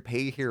buy here,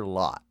 pay here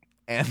lot.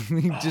 And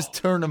we just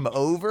turn them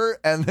over,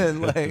 and then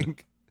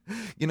like,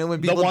 you know,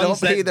 when people don't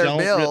pay their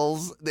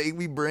bills,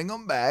 we bring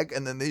them back,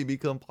 and then they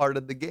become part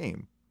of the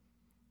game.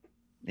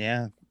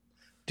 Yeah.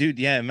 Dude,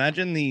 yeah,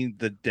 imagine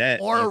the debt.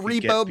 Or a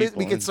repo business.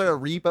 We could start a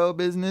repo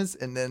business,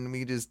 and then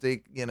we just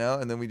take, you know,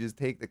 and then we just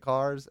take the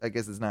cars. I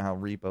guess it's not how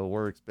repo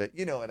works, but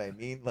you know what I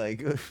mean?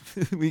 Like,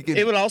 we could.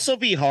 It would also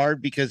be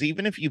hard because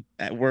even if you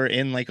were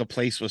in like a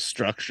place with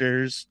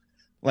structures,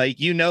 like,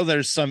 you know,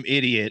 there's some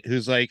idiot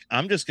who's like,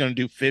 I'm just going to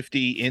do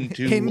 50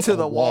 into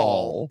the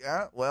wall.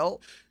 Yeah,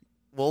 well,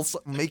 we'll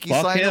make you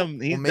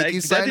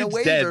sign a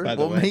waiver.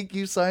 We'll make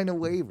you sign a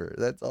waiver.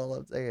 That's all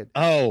I'm saying.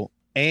 Oh,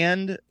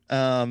 and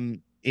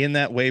in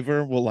that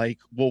waiver,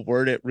 we'll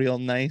word it real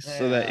nice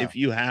so that if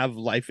you have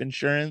life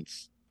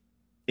insurance,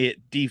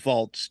 it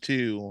defaults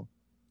to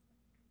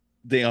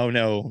the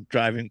Ono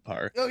driving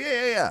park. Oh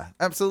yeah,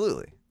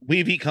 absolutely.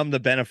 we become the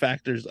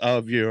benefactors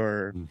of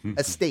your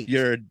estate.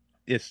 Your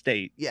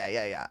estate.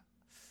 Yeah.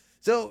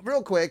 So,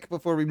 real quick,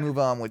 before we move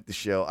on with the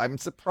show, I'm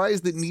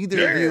surprised that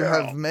neither of you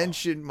have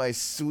mentioned my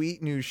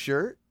sweet new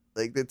shirt,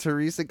 like that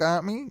Teresa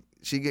got me.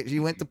 She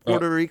went to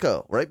Puerto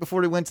Rico right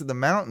before they went to the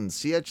mountains.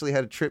 She actually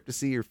had a trip to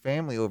see your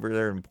family over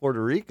there in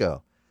Puerto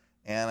Rico,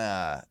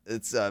 and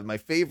it's my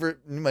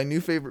new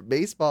favorite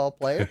baseball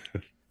player.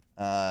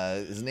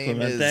 His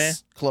name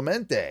is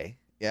Clemente.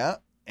 Yeah,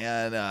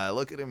 and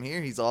look at him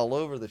here. He's all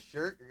over the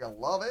shirt. You're gonna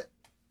love it.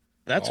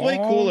 That's way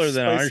cooler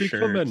than our shirts.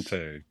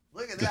 Clemente.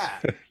 Look at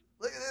that.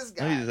 Look at this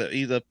guy.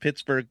 He's a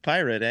Pittsburgh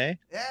Pirate, eh?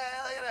 Yeah,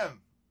 look at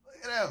him.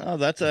 Look at him. Oh,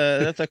 that's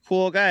a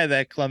cool guy,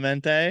 that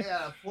Clemente. He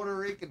got a Puerto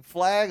Rican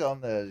flag on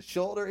the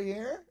shoulder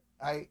here.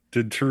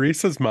 Did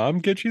Teresa's mom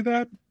get you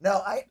that?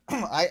 No,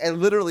 I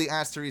literally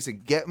asked Teresa,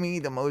 get me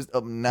the most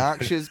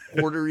obnoxious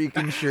Puerto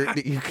Rican shirt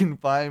that you can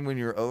find when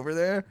you're over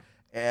there.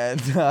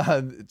 And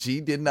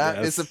she did not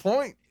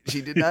disappoint.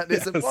 She did not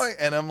disappoint.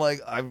 And I'm like,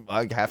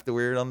 I have to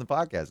wear it on the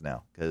podcast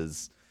now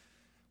because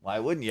why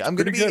wouldn't you? I'm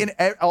going to be in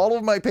all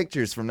of my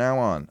pictures from now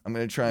on. I'm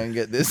going to try and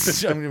get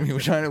this. I'm going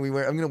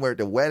to wear it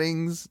to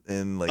weddings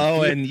and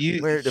and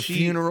you wear it to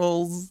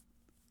funerals.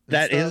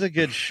 That is a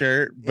good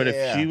shirt, but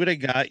if she would have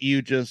got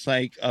you just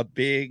like a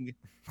big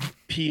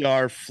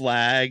PR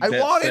flag,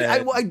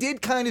 I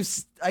did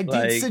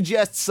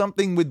suggest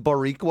something with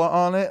Boricua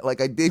on it. Like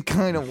I did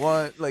kind of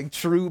want like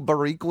true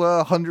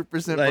Boricua,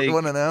 100% like,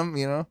 one of them,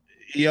 you know.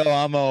 Yo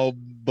amo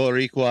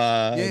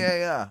Boricua.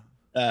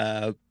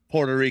 Yeah.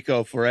 Puerto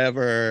Rico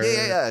forever.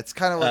 Yeah. It's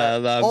kind of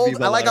like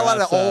old. I like a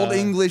lot of old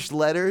English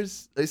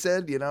letters. They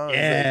said, you know.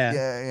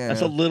 Yeah.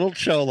 That's a little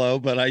cholo,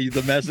 but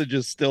the message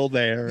is still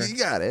there. You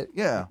got it.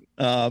 Yeah.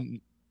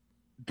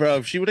 Bro,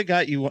 if she would have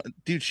got you,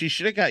 dude, she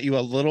should have got you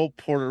a little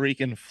Puerto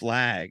Rican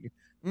flag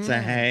to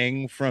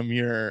hang from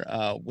your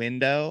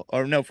window,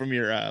 or no, from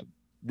your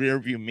rear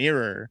view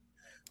mirror.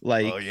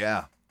 Like,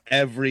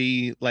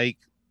 every like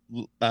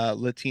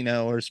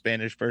Latino or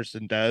Spanish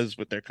person does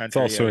with their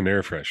country. It's also an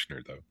air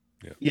freshener, though.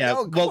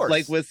 Yeah, well,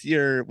 like with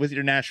your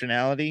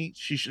nationality,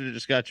 she should have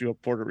just got you a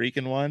Puerto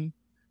Rican one,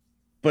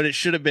 but it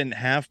should have been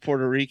half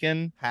Puerto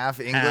Rican, half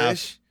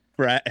English,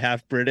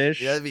 half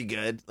British. Yeah, that'd be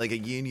good, like a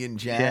Union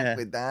Jack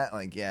with that.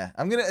 Like,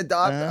 I'm gonna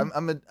adopt.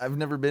 I've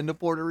never been to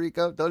Puerto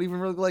Rico. Don't even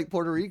really like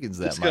Puerto Ricans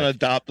that much. Just gonna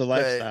adopt the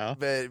lifestyle.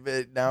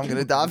 But now I'm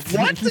gonna adopt.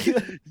 What?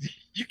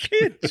 You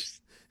can't.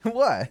 Just...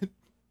 What?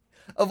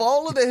 Of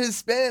all of the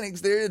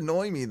Hispanics, they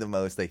annoy me the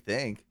most. I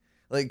think.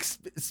 Like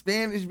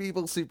Spanish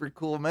people, super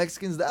cool.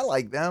 Mexicans, I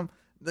like them.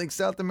 Like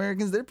South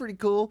Americans, they're pretty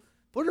cool.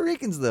 Puerto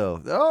Ricans, though,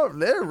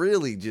 they're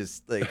really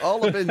just like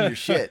all up in your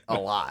shit a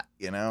lot.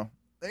 You know,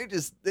 they're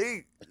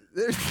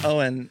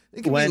and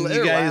when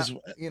you guys,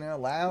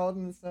 loud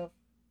and stuff.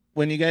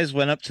 When you guys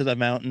went up to the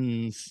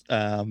mountains,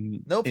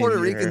 no Puerto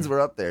Ricans were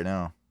up there.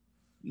 No,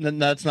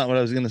 that's not what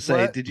I was gonna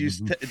say. What? Did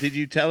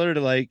you tell her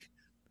to like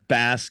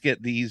bask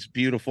at these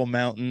beautiful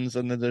mountains,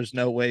 and then there's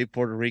no way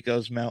Puerto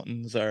Rico's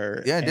mountains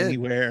are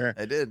anywhere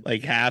I did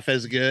like half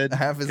as good.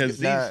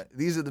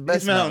 These are the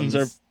best mountains.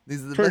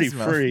 These are the pretty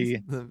best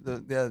free.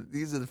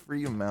 These are the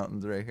freedom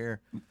mountains right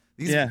here.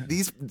 These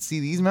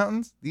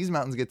mountains. These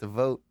mountains get to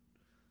vote.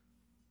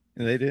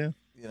 They do.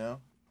 You know.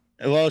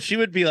 Well, she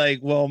would be like,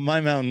 "Well,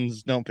 my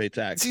mountains don't pay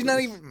taxes." She's not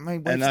even my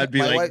wife. And I'd be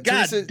like,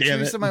 "God damn it!"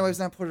 Teresa, my wife's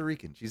not Puerto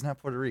Rican. She's not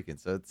Puerto Rican,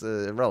 so it's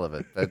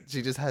irrelevant. But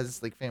she just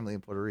has like family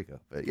in Puerto Rico.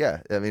 But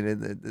yeah, I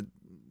mean.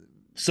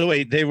 So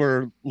wait, they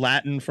were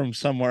Latin from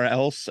somewhere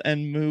else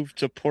and moved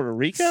to Puerto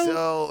Rico?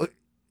 So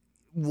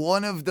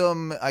one of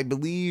them, I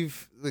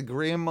believe, the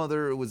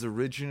grandmother was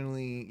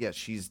originally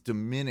she's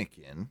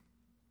Dominican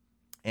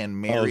and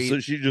married. Oh, so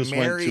she just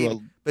went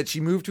to but she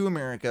moved to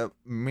America,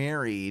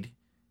 married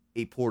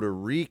a Puerto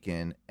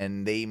Rican,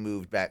 and they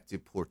moved back to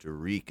Puerto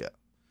Rico.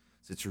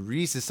 So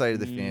Teresa's side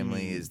of the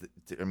family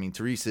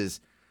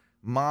Teresa's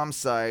mom's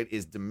side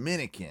is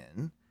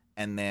Dominican,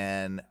 and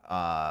then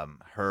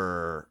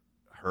her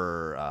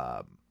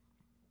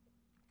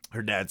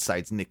dad's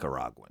side's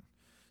Nicaraguan.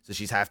 So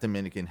she's half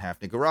Dominican,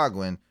 half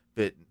Nicaraguan,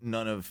 but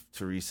none of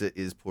Teresa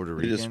is Puerto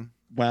Rican. Just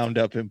wound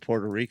up in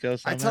Puerto Rico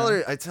somehow.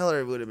 I tell her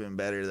it would have been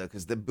better though,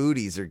 because the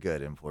booties are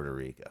good in Puerto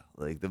Rico.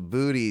 Like the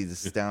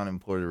booties down in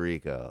Puerto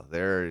Rico,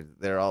 they're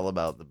all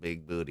about the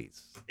big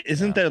booties.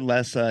 Isn't there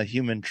less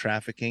human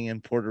trafficking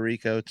in Puerto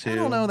Rico too? I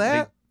don't know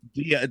that.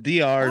 Like,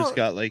 DR's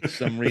got like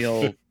some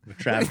real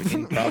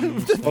trafficking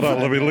problems. Hold on,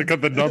 let me look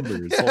at the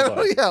numbers.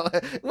 Hold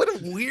on. What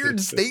a weird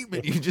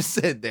statement you just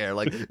said there.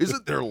 Like,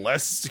 isn't there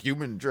less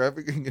human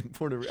trafficking in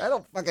Puerto Rico? I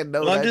don't fucking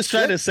know. Well, I'm just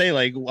trying to say,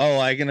 like,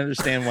 I can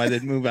understand why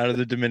they'd move out of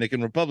the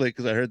Dominican Republic,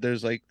 because I heard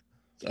there's like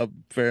a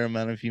fair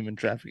amount of human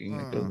trafficking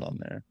that goes on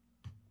there.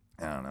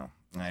 I don't know.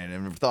 I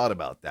never thought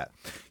about that.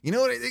 You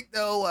know what I think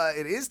though?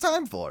 It is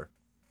time for.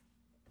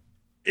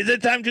 Is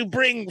it time to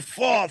bring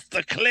forth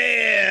the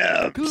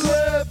clips?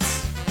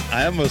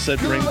 I almost said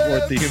bring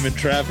forth the human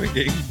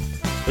trafficking.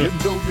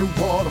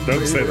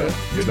 Don't say that.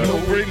 You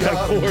know bring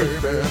that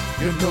forth.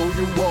 You know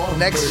you want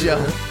next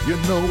show. You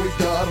know we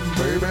got 'em,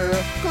 baby.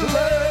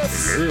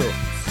 Clips.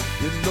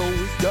 You know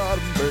we got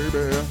 'em,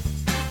 baby.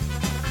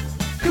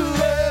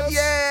 Clips.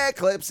 Yeah,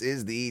 Clips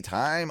is the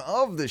time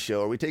of the show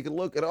where we take a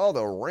look at all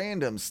the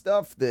random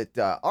stuff that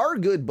our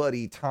good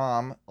buddy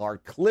Tom, our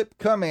clip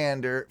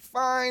commander,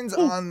 finds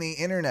on the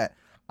internet.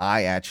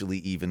 I actually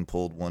even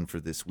pulled one for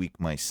this week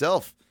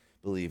myself,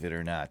 believe it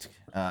or not.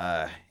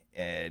 But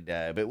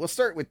we'll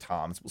start with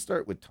Tom's.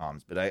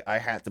 But I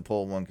had to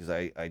pull one because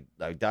I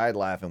died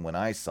laughing when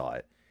I saw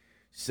it.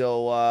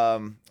 So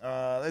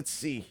let's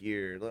see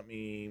here. Let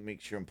me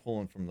make sure I'm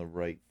pulling from the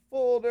right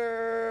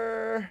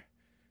folder.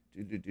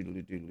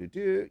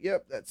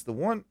 Yep, that's the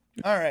one.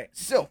 All right,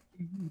 so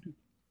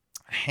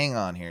hang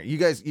on here. You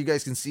guys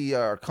can see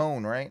our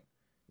cone, right?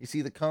 You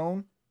see the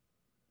cone?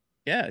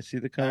 Yeah, I see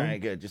the cone. All right,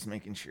 good. Just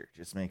making sure.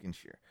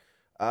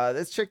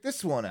 Let's check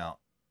this one out.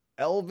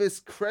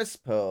 Elvis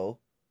Crespo,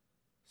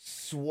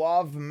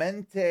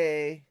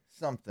 Suavemente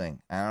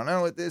something. I don't know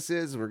what this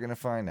is. We're gonna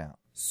find out.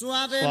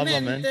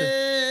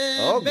 Suavemente.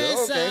 Oh,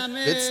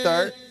 okay. Good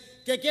start.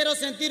 Que quiero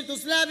sentir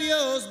tus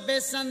labios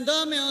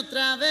besándome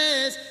otra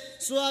vez.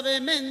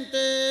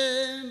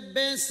 Suavemente,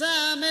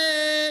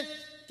 bésame.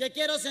 Que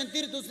quiero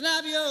sentir tus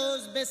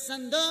labios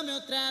besándome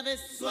otra vez.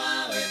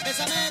 Suave,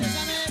 bésame,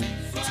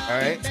 bésame. Suave, all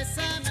right.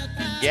 Bésame otra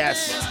vez.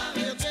 Yes.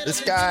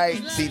 This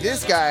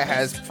guy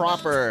has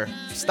proper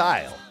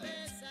style.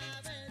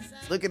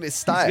 Look at his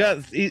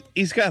style.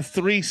 He's got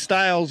 3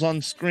 styles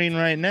on screen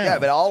right now. Yeah,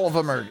 but all of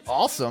them are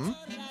awesome.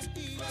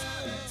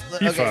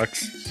 He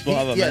fucks.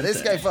 Yeah,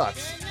 this guy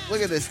fucks.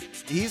 Look at this.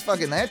 He's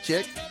fucking that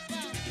chick.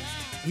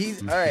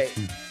 He's all right.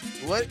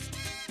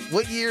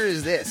 What year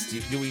is this?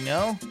 Do we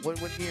know? What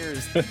year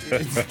is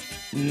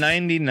this?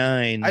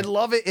 99. I'd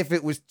love it if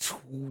it was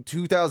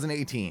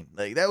 2018.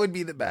 Like that would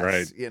be the best,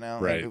 right. You know?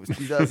 Right. If it was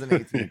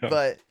 2018. Yeah.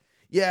 But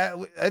yeah,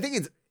 I think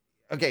it's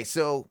okay.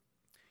 So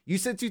you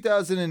said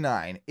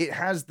 2009. It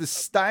has the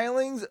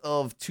stylings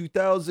of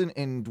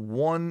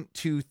 2001,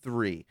 2,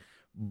 3.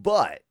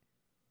 But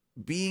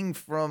being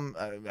from,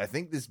 I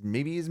think this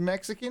maybe is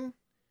Mexican.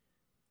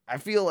 I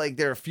feel like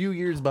they're a few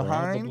years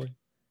behind. Probably.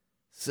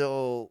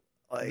 So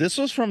like, This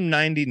was from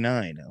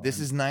 99. this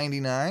is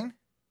 99.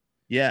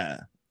 Yeah.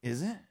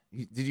 Is it?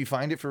 Did you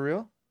find it for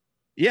real?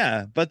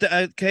 Yeah, but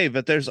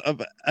there's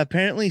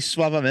apparently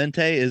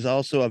Suavemente is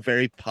also a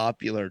very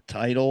popular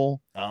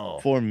title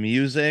for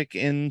music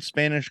in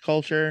Spanish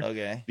culture.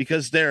 Okay.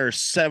 Because there are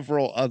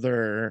several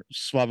other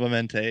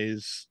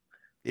Suavementes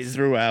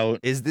throughout.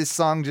 Is this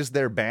song just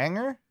their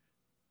banger?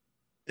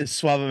 Is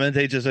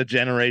Suavemente just a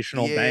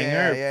generational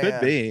banger? Yeah,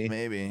 Could be.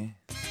 Maybe.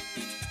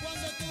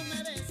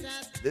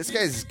 This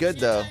guy's good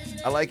though.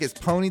 I like his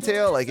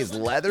ponytail, I like his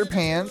leather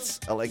pants,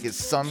 I like his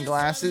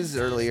sunglasses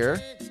earlier.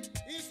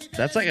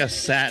 That's like a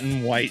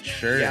satin white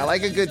shirt. Yeah, I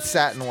like a good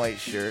satin white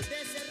shirt.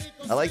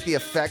 I like the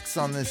effects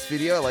on this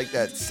video. I like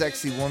that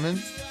sexy woman.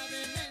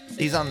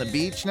 He's on the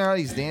beach now.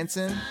 He's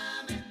dancing.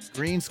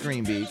 Green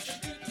screen beach.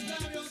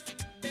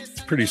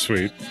 It's pretty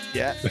sweet.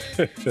 Yeah.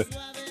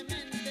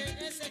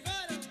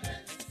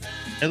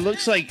 It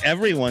looks like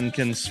everyone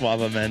can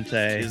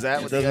Suavemente. Is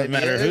that what it doesn't the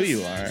idea matter who is?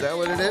 you are. Is that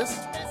what it is?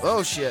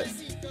 Oh shit.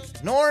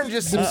 Norm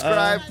just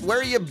subscribed.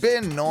 Where you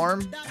been,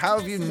 Norm? How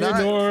have you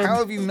not? Norm. How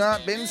have you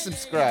not been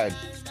subscribed?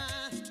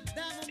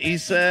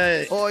 He's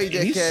Oi,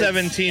 he's dickheads.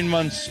 17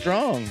 months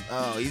strong.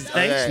 Oh, he's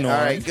Thanks, okay. Norm.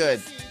 All right,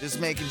 good.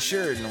 Just making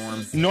sure,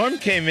 Norm. Norm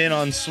came in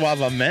on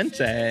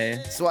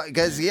Suavemente. So,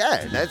 because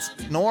that's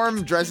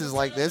Norm dresses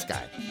like this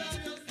guy.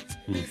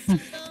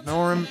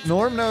 Norm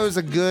knows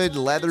a good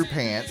leather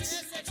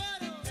pants.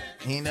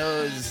 He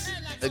knows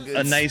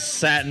A nice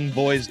satin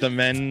boys to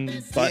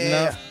men button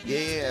up.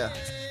 Yeah.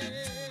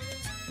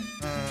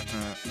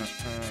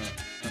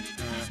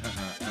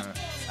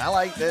 I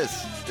like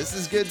this. This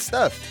is good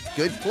stuff.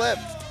 Good clip.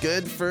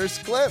 Good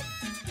first clip.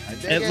 I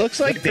dig It looks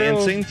like girl-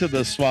 dancing to the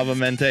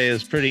Suavemente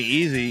is pretty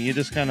easy. You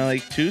just kind of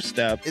like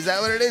 2-step. Is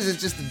that what it is?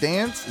 It's just a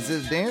dance? Is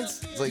it a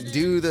dance? It's like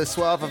do the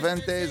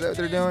Suavemente. Is that what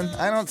they're doing?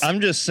 I'm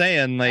just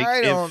saying, like,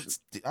 I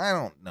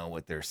don't know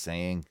what they're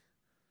saying.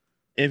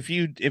 if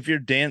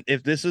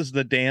this is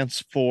the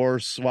dance for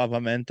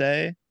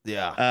Suavemente,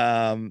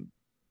 Yeah.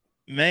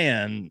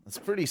 Man, It's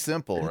pretty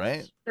simple, right?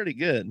 It's pretty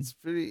good. It's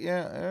pretty,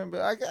 yeah.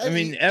 But I it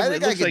think looks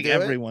I like could do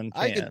everyone it.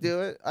 I can. could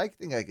do it. I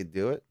think I could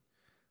do it.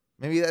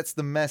 Maybe that's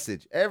the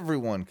message.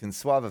 Everyone can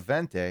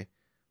Suavemente.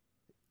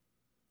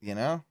 You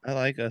know? I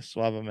like a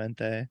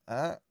Suavemente.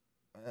 I'm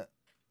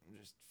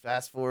just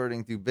fast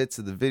forwarding through bits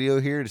of the video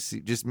here to see,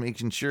 just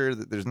making sure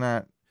that there's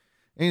not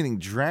anything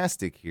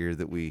drastic here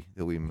that we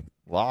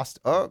lost.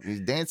 Oh, he's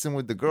dancing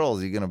with the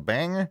girls. Are you gonna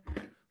bang her?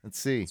 Let's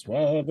see.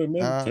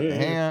 Suavemente.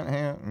 Hang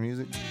on,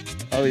 music.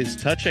 Oh,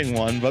 he's touching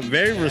one, but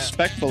very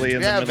respectfully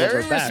in the middle very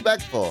of her back.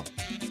 respectful.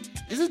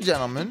 He's a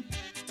gentleman.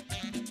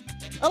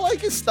 I like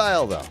his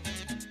style though.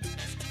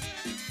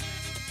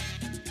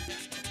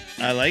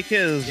 I like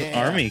his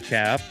army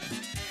cap.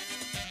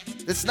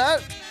 Let's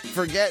not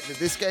forget that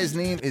this guy's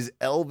name is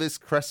Elvis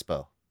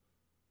Crespo.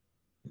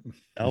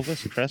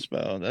 Elvis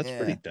Crespo. That's Yeah.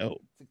 pretty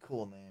dope. It's a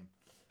cool name.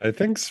 I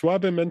think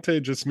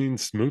suavemente just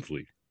means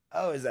smoothly.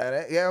 Oh, is that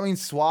it? Yeah, I mean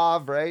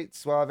suave, right?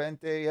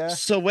 Suavente, yeah.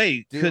 So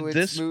wait, Do could it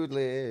this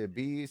smoothly,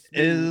 be smooth.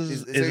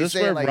 is so you're this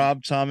saying, where like,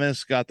 Rob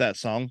Thomas got that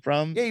song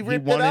from? Yeah, he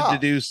ripped it wanted to off.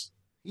 do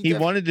he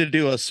wanted to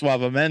do a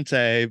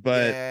Suavemente,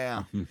 but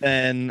yeah,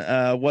 then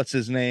what's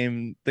his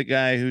name? The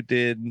guy who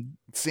did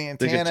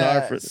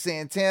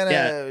Santana,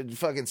 Yeah.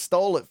 fucking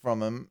stole it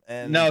from him,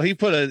 and no, he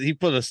put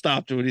a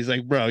stop to it. He's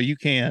like, bro, you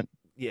can't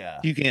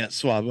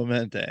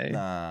Suavemente.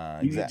 nah,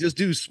 You exactly. just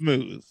do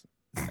smooth,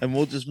 and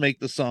we'll just make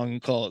the song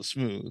and call it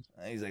smooth.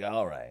 He's like,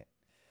 all right,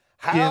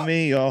 Give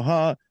me your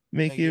heart,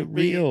 make it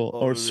real,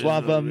 or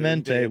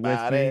Suavemente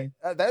with me.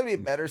 That'd be a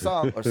better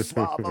song, or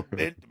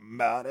Suavemente.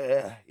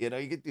 You know,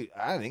 you could do.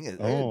 I think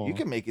you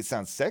can make it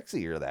sound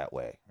sexier that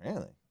way. Really,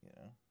 you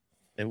know,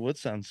 It would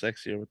sound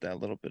sexier with that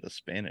little bit of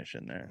Spanish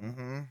in there.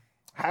 mm-hmm.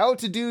 How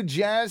to do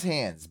jazz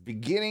hands,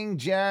 beginning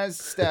jazz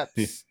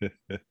steps.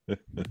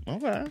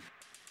 Okay.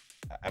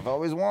 I've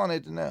always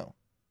wanted to know.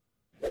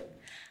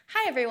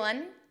 Hi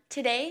everyone.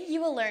 Today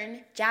you will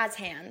learn jazz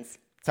hands.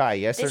 Ty,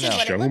 yes This or no? is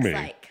what Show it looks me.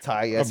 like.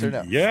 Ty, yes or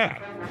no? Yeah.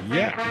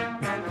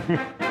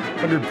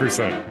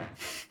 100%.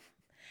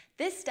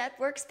 This step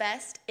works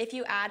best if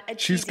you add a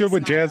She's cheesy good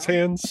with smile. jazz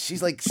hands.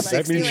 She's like That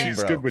 16, means she's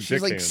bro. good with She's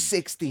dick like hands.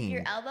 16.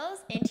 Your elbows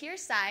into your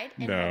side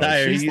and No, Ty,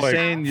 are she's you like,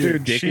 saying your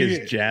dude, dick she-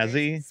 is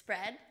jazzy?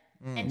 spread.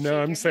 And No, shake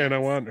I'm your saying I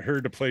hands. want her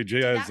to play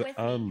Do jazz that with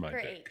on me my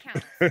for dick.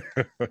 8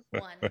 counts.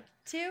 1,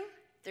 2,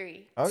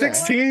 3. Okay.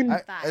 16?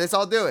 4, Let's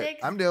all do it. 6,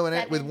 I'm doing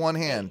it with 7, one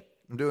hand. 8.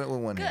 I'm doing it with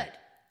one Good. hand.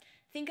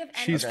 Think of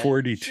She's energy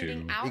 42.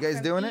 shooting out You guys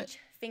from doing it? each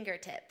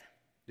fingertip.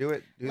 Do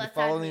it. Do Let's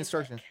follow add the music.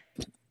 instructions.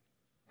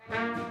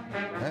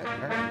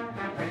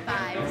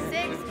 5,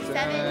 6,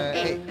 7,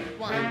 8.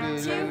 1,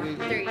 2,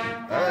 3, 4,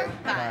 right.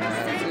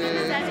 5,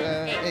 6,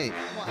 7, 8.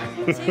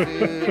 1, 2,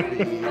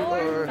 3,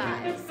 4,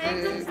 5,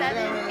 6,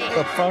 7, 8.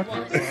 The fuck?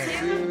 1, 2,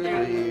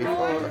 3,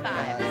 4,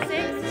 5,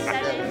 6,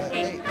 7,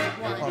 8.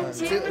 1, 2,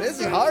 This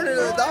is harder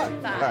than I thought.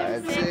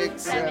 5,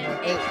 6, 7,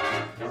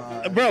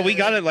 8. Bro, we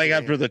got it like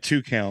after the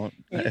 2 count.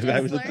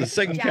 The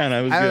second count,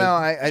 I was I good. don't know.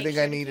 I Make think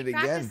sure I to need it keep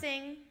again.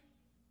 practicing.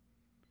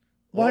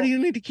 Why do you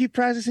need to keep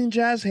practicing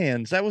jazz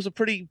hands? That was a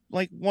pretty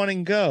like one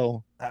and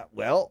go.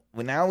 Well,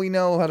 now we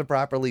know how to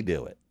properly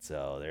do it.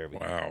 So there we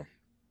Wow.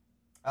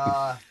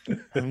 go.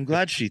 I'm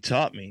glad she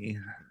taught me.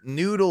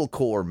 Noodle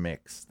core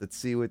mix. Let's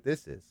see what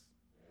this is.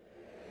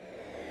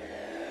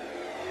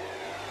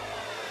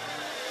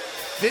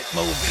 Fit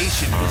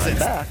Motivation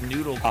presents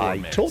Noodle core I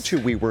mix. told you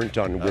we weren't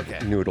done with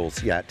Okay.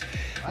 noodles yet.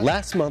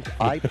 Last month,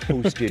 I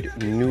posted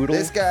noodle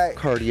This guy-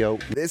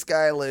 cardio. This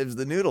guy lives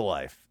the noodle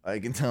life. I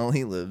can tell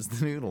he lives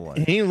the noodle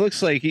life. He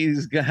looks like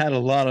he's had a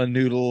lot of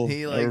noodle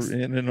He likes-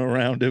 in and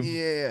around him.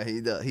 Yeah,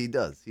 he does. He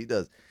does. He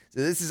does. So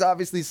this is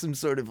obviously some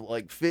sort of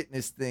like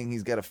fitness thing.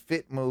 He's got a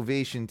Fit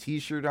Motivation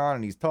T-shirt on,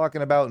 and he's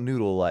talking about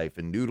noodle life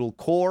and noodle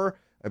core,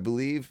 I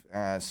believe.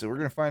 So we're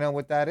gonna find out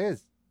what that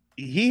is.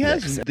 He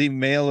has the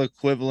male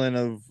equivalent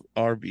of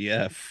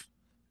RBF.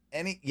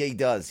 Yeah, he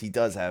does. He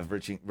does have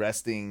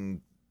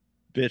resting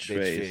Bitch bitch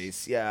face.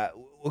 face. Yeah.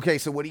 Okay.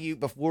 So what do you?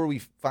 Before we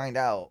find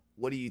out,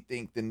 what do you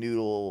think the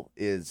noodle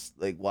is?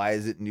 Like, why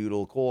is it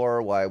noodle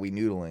core? Why are we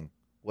noodling?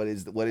 What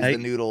is the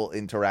noodle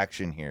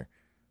interaction here?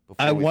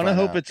 I want to find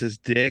hope out. it's his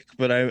dick,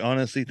 but I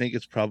honestly think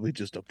it's probably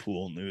just a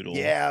pool noodle.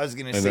 Yeah, I was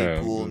gonna I say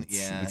know. pool.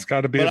 It's- Yeah, It's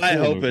got to be But a I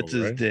pool hope noodle, it's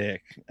his right?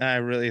 dick. I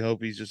really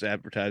hope he's just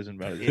advertising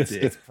about his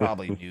dick. it's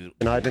probably noodle.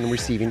 And I've been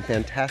receiving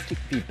fantastic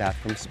feedback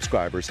from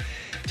subscribers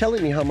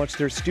telling me how much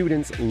their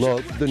students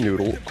love the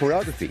noodle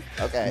choreography.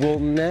 Okay. Well,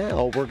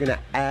 now we're going to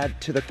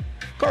add to the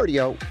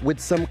cardio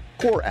with some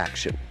core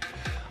action.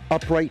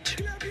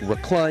 Upright,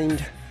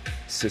 reclined,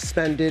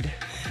 suspended,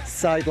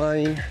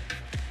 sideline,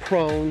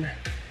 prone,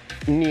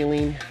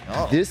 kneeling.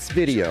 Oh. This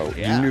video,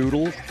 Yeah.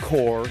 noodle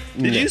core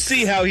Did you mix.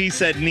 see how he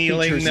said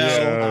kneeling? Features No,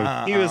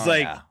 Yeah. he was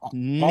like yeah.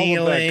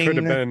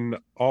 kneeling.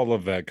 All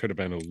of that could have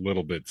been a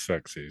little bit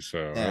sexy.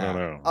 So I don't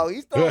know. Oh,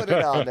 he's throwing it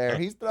out there.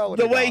 He's throwing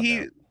The it way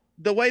out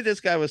the way this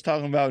guy was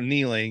talking about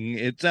kneeling,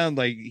 it sounded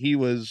like he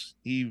was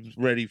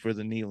ready for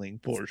the kneeling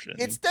portion.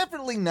 It's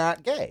definitely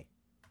not gay.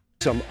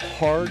 Some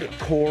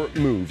hardcore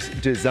moves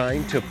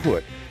designed to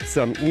put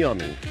some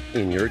yummy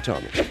in your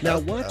tummy. Now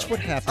watch what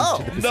happens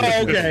to the No,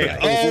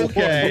 position.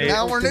 okay.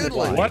 Now we're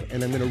noodling. What?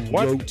 And I'm going to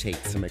What? rotate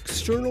some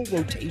external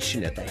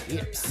rotation at the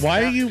hips.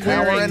 Why are you Now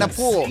wearing we're in a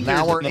pool. sneakers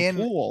Now we're the in.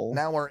 pool?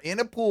 Now we're in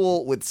a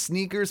pool with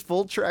sneakers,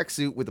 full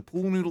tracksuit, with a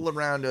pool noodle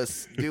around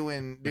us,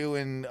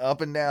 doing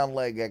up and down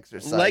leg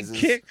exercises, leg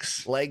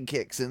kicks. leg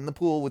kicks in the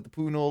pool with the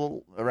pool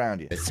noodle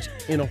around you.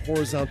 In a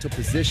horizontal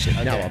position.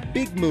 Now a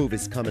big move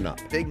is coming up.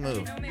 Big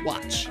move.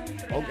 Watch.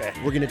 Okay.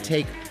 We're going to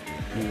take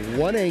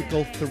one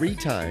ankle 3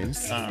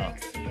 times.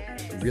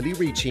 Really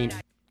reaching.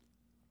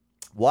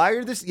 Why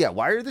are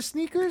the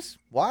sneakers?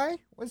 Why?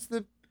 What's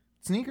the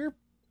sneaker?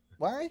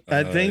 Why?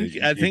 I think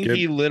You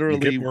he get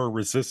literally more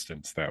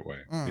resistance that way.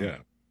 Mm. Yeah.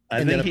 I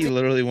And think then he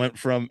literally went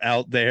from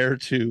out there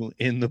to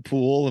in the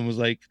pool and was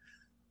like,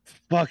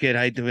 fuck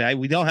it.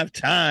 We don't have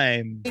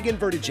time. Big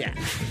inverted jack.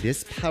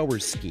 This power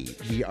ski,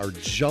 we are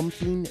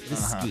jumping the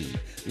ski.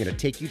 I'm going to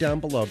take you down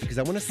below because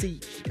I want you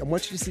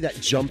to see that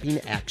jumping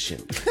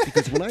action.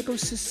 Because when I go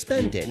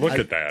suspended, Look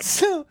at that.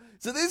 So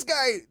this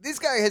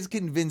guy has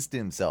convinced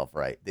himself,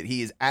 right, that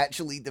he has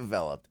actually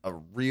developed a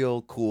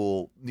real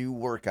cool new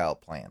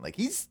workout plan. Like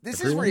this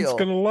is real. Everyone's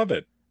gonna love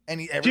it.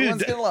 And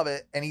everyone's gonna love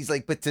it. And he's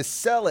like, but to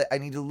sell it, I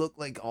need to look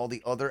like all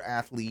the other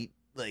athlete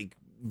like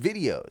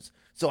videos.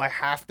 So I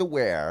have to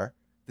wear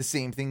the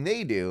same thing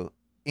they do,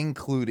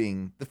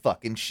 including the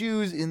fucking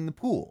shoes in the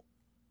pool.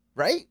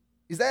 Right?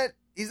 Is that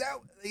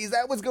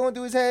what's going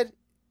through his head?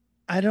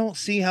 I don't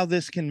see how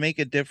this can make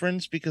a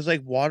difference because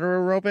like water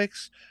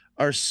aerobics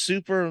are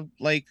super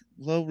like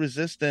low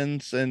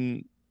resistance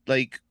and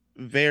like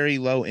very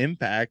low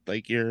impact.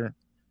 Like water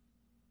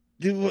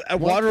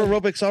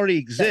aerobics already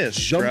exists,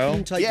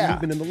 jumping bro. type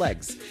movement in the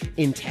legs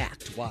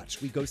intact.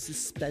 Watch, we go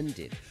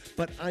suspended,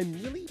 but I'm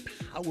really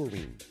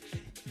powering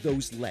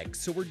those legs.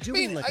 So we're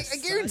doing I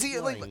guarantee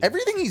you, like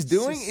everything he's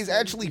doing is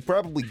actually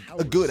probably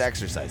a good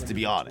exercise, to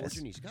be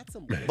honest.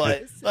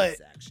 But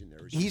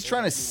he's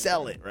trying to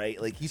sell it, right?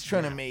 Like he's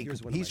trying to make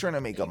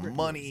a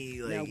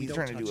money. Like he's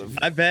trying to do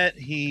I bet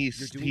he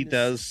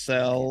does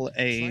sell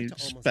a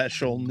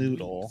special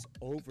noodle.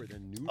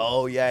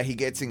 Oh yeah, he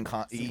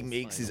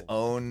makes his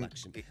own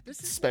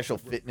special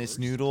fitness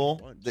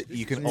noodle that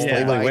you can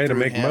only buy way to through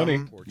make him.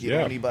 money. You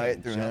only buy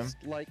it through him.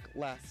 Just like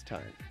last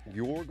time,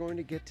 you're going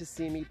to get to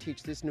see me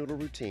teach this noodle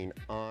routine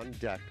on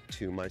deck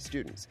to my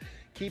students.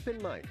 Keep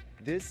in mind,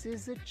 this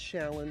is a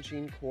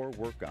challenging core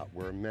workout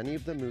where many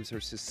of the moves are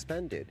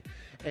suspended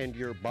and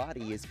your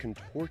body is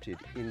contorted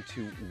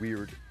into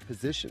weird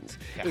positions.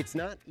 Yeah. It's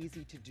not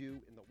easy to do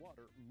in the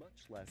water,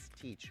 much less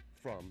teach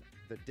from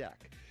the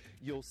deck.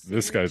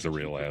 This guy's a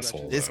real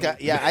asshole. This guy,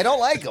 I don't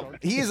like him.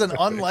 He is an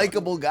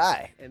unlikable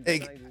guy.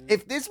 Like,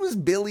 if this was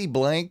Billy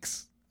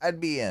Blanks,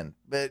 I'd be in.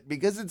 But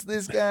because it's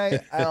this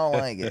guy, I don't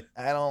like it.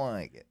 I don't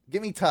like it.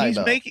 Give me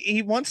Tybo.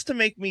 He wants to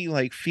make me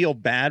like feel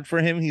bad for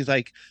him. He's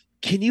like,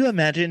 can you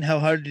imagine how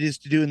hard it is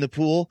to do in the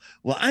pool?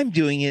 Well, I'm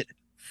doing it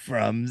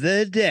from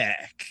the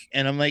deck.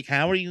 And I'm like,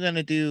 how are you going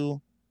to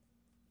do?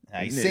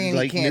 He's saying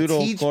like he can't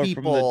teach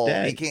people.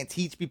 He He can't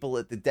teach people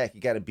at the deck.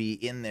 You got to be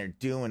in there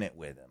doing it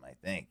with him. I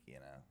think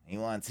he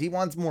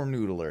wants more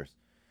noodlers.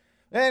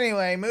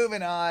 Anyway,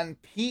 moving on.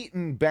 Pete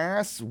and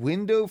Bass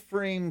window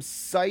frame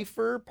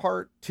cipher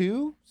part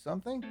 2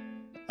 something.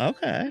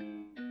 Okay.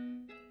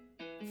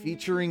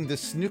 Featuring the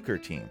snooker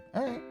team.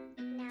 All right.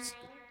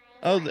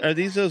 Oh, are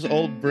these those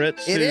old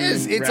Brits? It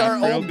is. It's our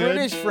old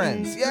British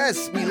friends.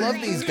 Yes, we love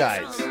these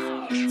guys.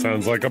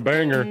 Sounds like a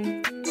banger.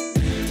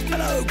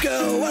 Hello,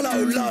 girl.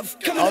 Hello, love.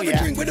 Come and have a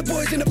drink with the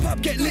boys in the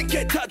pub. Get lit,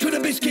 get touched with a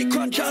biscuit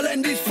crunch. I'll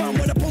end this fun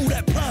when I pull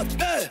that plug.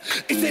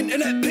 It's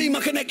internet P, my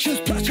connections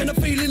plus, and I'm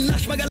feeling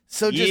lush.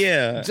 So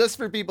just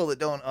for people that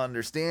don't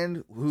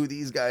understand who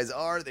these guys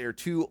are, they're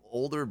 2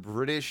 older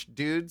British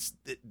dudes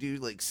that do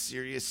like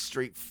serious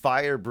straight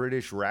fire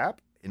British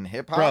rap in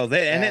hip hop.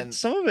 Bro,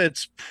 some of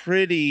it's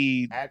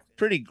pretty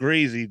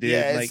greasy, dude.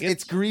 Yeah, like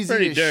it's greasy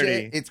pretty as dirty.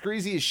 shit. It's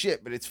greasy as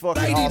shit, but it's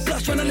fucking Lady awesome.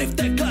 blush when I lift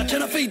that clutch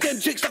and I feed them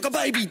chicks like a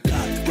baby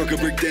duck. Rock a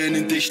brick down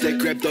and dish that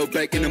crab dough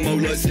back in the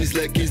molar.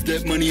 Sizzler gives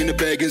that money in the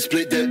bag and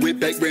split that whip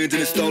back round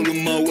in a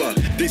stolen mower.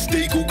 This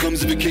deagle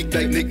comes with a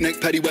kickback,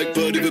 knick-knack, paddywhack,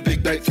 bird with a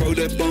big back. Throw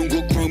that bone,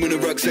 got chrome in a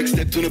rucksack,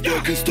 stepped on a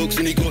Birkenstocks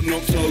and he got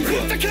knocked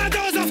over. The cat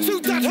doors off to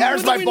that.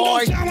 There's my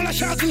boy. When I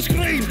shout and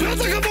scream, built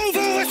like a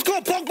Volvo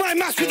Escort, pog my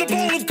mask with a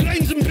bowl of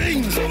grains and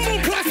beans.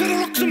 Price for the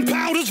rocks and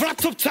powders,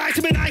 wrapped up tight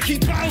in my Nike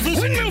trousers.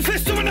 Windmill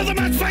fist to another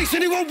man's face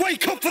and he won't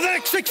wake up for the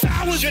next 6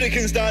 hours.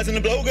 Shuriken stars in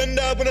the blow gunned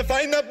up when I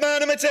find that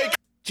man, I'ma take.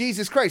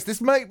 Jesus Christ,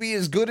 this might be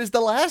as good as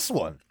the last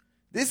one.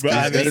 This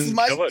might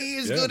be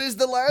as good as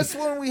the last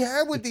one we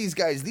had with these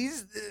guys.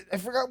 I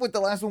forgot what the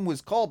last one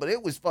was called, but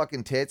it was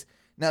fucking tits.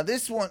 Now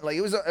this one, like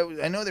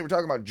I know they were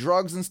talking about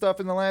drugs and stuff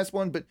in the last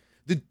one, but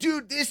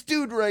this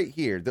dude right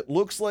here that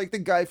looks like the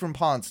guy from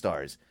Pawn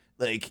Stars,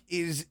 like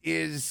is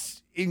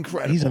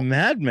incredible. He's a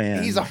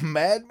madman. He's a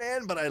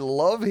madman, but I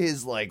love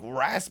his like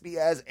raspy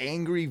ass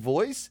angry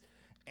voice,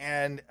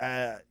 and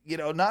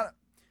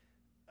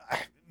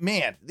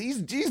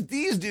these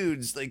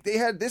dudes, like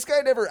this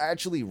guy never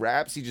actually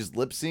raps, he just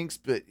lip syncs,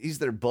 but he's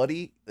their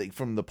buddy, like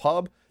from the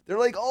pub. They're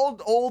like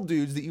old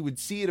dudes that you would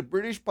see at a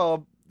British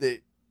pub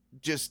that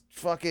just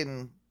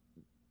fucking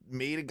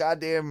made a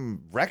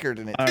goddamn record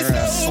in it.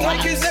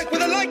 Like his neck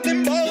with a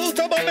lightning bolt,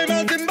 top of my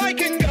mountain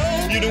bike and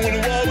go. You don't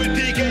want to war with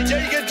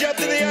PKJ, get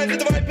jabbed in the eyes with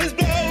the rifle's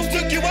blow.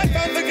 Took you out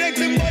found the Gregs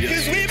and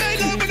vodkas, we made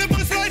love in the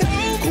bus ride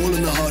home. Call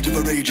in the heart of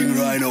a raging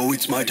rhino,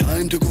 it's my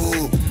time to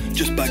go.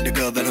 Just back the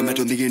girl that I met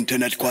on the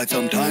internet quite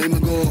some time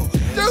ago.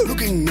 Dude,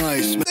 looking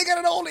nice. They got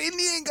an old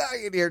Indian guy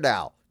in here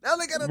now. Now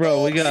they got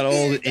we got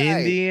old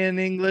Indian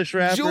English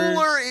rappers.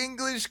 Jeweler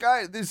English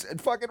guy. This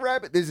fucking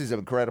rabbit. This is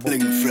incredible.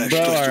 Fresh,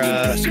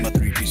 Bro,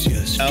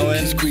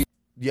 Owen.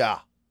 Yeah.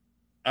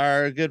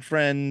 our good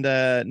friend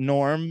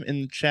Norm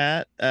in the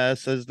chat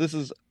says this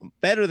is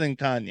better than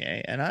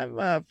Kanye, and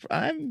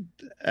I'm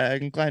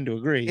inclined to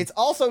agree. It's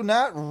also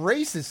not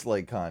racist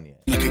like Kanye.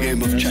 Like a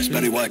game of chess,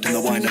 Barry White and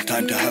the wind of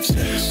time to have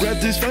sex.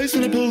 Grabbed his face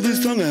and I pulled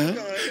his tongue out.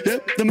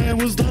 Yep, the man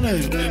was done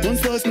out. One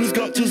slice and his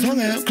gut just hung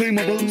out. Clean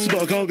my boots,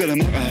 but I can't get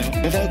him out.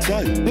 For fuck's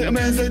sake, lit a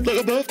man's head like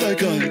a birthday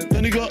cake.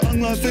 Then he got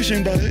hung like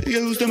fishing bait. He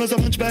used him as a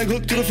punchbag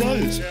hooked to the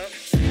face.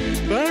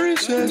 Barry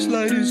says,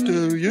 ladies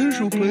do,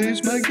 usual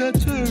please, make that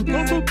two.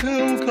 Proper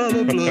pill,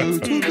 colour blue,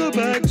 took her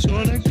back,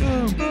 sonic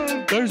boom.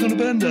 Barry's on a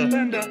bender,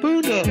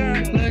 Buddha,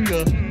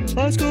 Langer.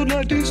 I scored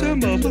like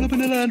December, pull up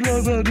in a Land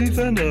Rover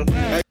Defender.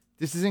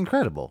 This is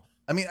incredible.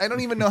 I mean, I don't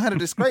even know how to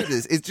describe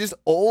this. It's just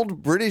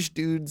old British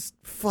dudes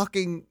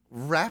fucking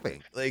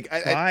rapping. Like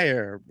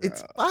fire.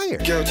 It's fire.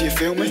 Girl, do you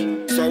feel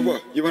me? So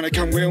what? You wanna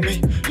come wheel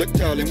me? Look,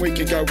 darling, we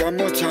can go one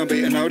more time, but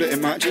you know that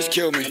it might just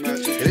kill me. It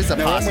is a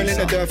now I'm posse willing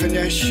song. to die for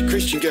Nash,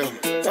 Christian girl,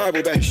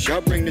 Bible bash.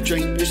 I'll bring the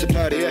drink, you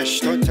supply the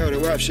ash. Don't tell the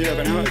wife she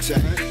having heart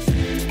attack.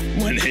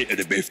 One hit of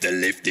the beef that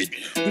lifted,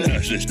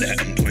 lashes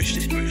that and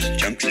twisted.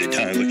 Chunks of the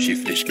tire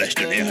shifted, splashed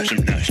on the ice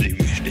and nicely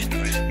twisted.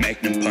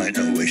 Magnum pint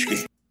of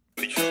whiskey.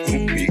 Oh,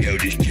 you go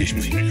just kiss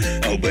me.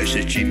 Oh, but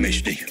said she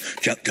missed it.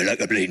 Chucked her like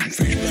a bleeding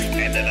frisbee.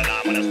 End of the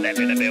line when I step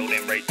in the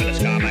building, reach for the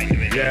sky,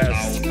 mate.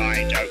 Yes.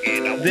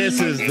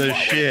 This is the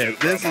shit.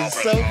 This is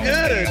so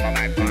good.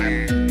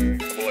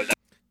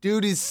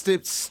 Dude is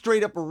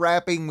straight up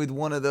rapping with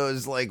one of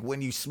those, like,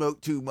 when you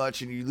smoke too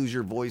much and you lose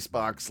your voice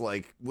box,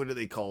 like, what do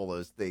they call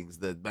those things?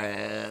 A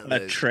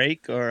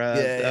trach or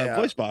a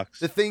voice box.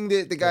 The thing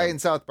that the guy in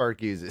South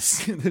Park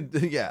uses.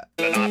 Yeah.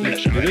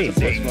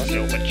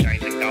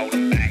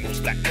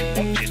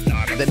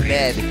 The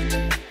Ned.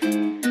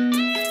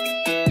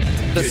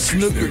 The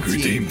snooker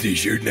team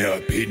t-shirt now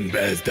at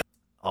Pete&Bass.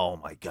 Oh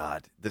my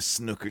God. The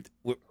snooker.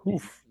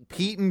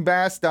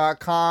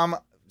 PeteandBass.com.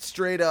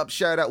 Straight up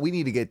shout out. We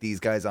need to get these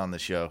guys on the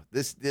show.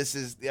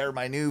 They're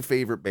my new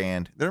favorite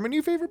band. They're my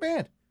new favorite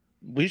band.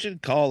 We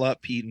should call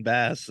up Pete and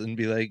Bass and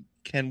be like,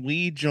 can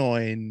we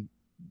join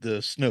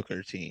the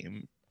snooker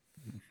team?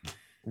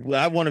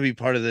 I want to be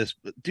part of this.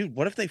 Dude,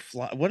 what if they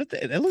fly? What if they,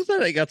 it looks like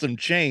they got some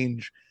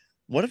change.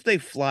 What if they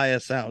fly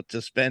us out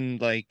to spend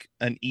like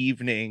an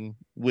evening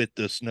with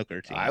the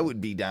snooker team? I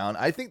would be down.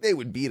 I think they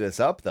would beat us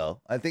up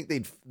though. I think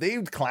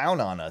they'd clown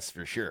on us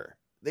for sure.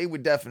 They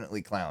would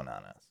definitely clown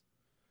on us.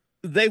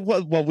 We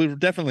were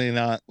definitely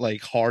not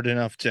like hard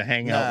enough to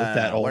hang out with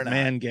that old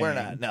man gang. We're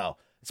not. No.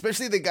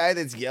 Especially the guy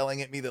that's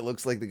yelling at me that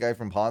looks like the guy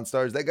from Pawn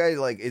Stars. That guy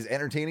like is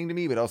entertaining to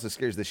me, but also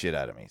scares the shit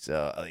out of me.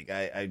 So like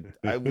I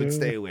would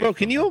stay away. Bro,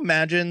 can you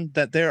imagine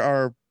that there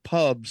are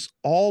pubs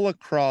all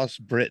across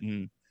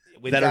Britain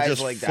with that are guys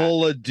just like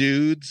full of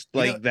dudes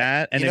like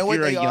that? And if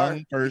you're a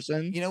young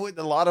person, you know what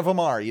a lot of them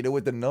are. You know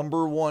what the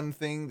number one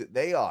thing that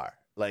they are,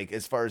 like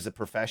as far as the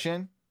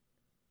profession.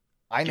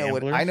 I know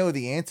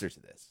the answer to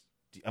this.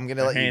 I'm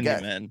gonna let you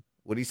guess.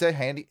 What do you say?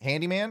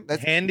 Handyman?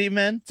 That's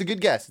handyman. It's a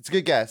good guess. It's a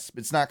good guess, but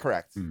it's not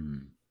correct.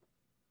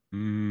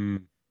 Oh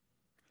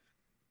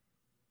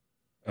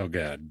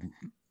God.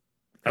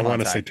 I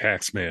want to say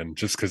Taxman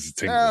just because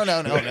it's English.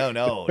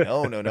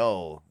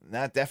 No.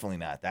 Definitely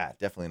not that.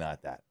 Definitely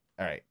not that.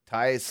 All right.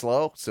 Ty is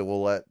slow, so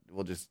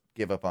we'll just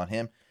give up on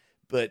him.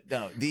 But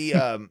no,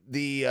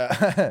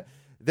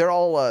 they're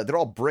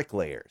all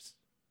bricklayers.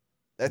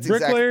 That's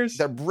bricklayers.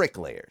 They're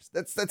bricklayers.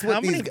 That's what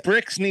how many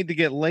bricks need to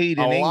get laid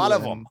in England? A lot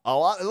of them. A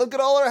lot. Look at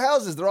all our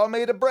houses. They're all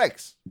made of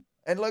bricks.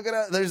 And look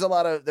at there's a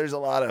lot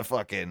of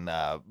fucking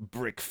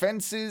brick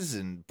fences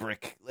and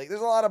brick. Like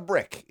there's a lot of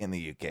brick in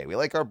the UK. We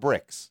like our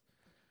bricks.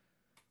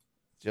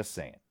 Just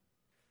saying.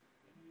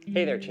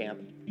 Hey there, champ.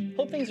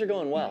 Hope things are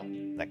going well.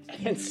 Thanks.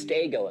 And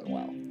stay going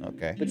well.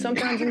 Okay. But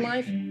sometimes in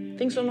life,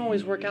 things don't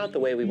always work out the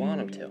way we want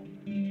them to.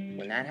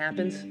 When that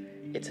happens,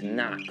 it's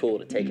not cool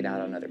to take it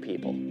out on other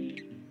people.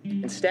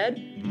 Instead,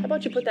 how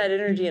about you put that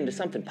energy into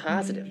something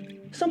positive,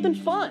 something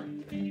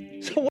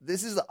fun? So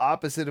this is the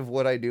opposite of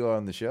what I do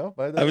on the show,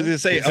 by the way. I was going to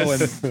say, is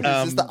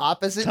this the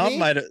opposite? Tom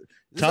might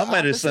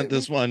have sent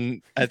this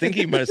one. I think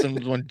he might have sent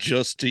this one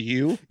just to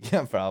you.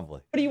 Yeah,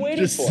 probably. What are you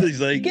waiting for? He's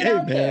like, get hey,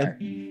 out man. there,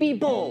 be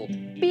bold,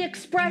 be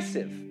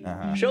expressive,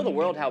 show the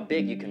world how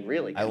big you can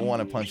really go. I want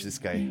to punch this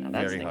guy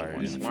very hard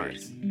in the smart.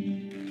 face.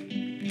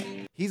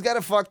 He's got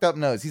a fucked up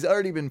nose. He's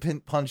already been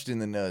punched in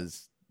the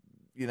nose.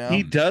 You know,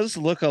 he does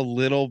look a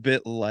little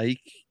bit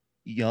like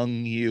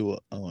young you,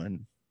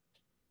 Owen.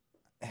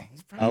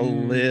 A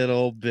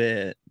little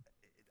bit.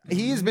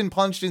 He's been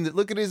punched in the.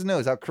 Look at his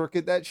nose. How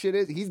crooked that shit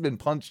is. He's been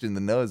punched in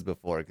the nose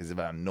before because of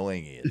how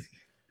annoying he is.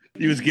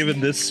 He was given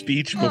this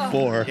speech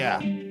before. Yeah.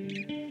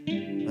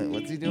 Wait,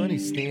 what's he doing?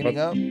 He's standing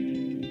up.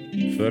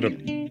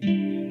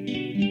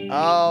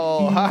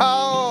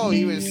 Oh,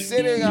 he was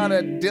sitting on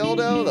a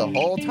dildo the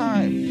whole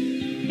time.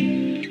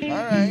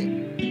 All right.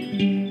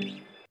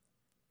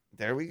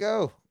 There we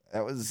go.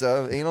 That was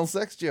anal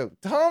sex joke.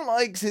 Tom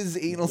likes his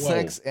anal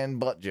sex and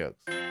butt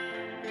jokes.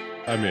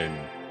 I mean,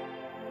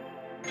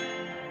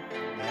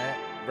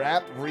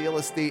 Rap real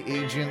estate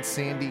agent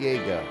San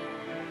Diego.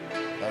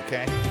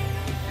 Okay.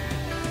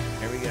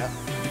 Here we go.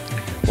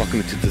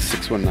 Welcome to the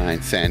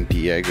 619 San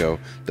Diego,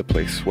 the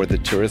place where the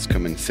tourists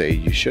come and say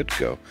you should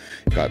go.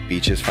 Got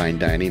beaches, fine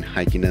dining,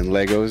 hiking, and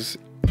Legos.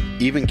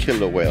 Even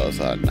killer whales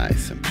are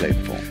nice and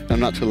playful. Now,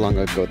 not too long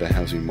ago, the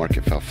housing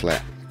market fell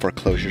flat.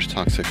 Foreclosures,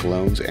 toxic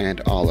loans,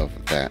 and all of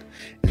that.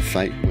 In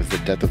sight was the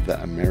death of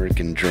the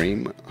American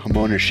dream.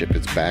 Homeownership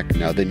is back,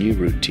 now the new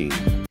routine.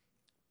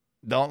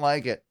 Don't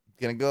like it.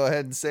 Gonna go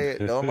ahead and say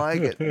it. Don't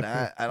like it.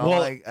 I don't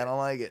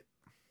like it.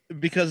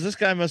 Because this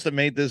guy must have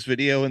made this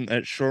video in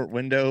that short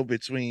window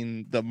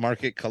between the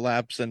market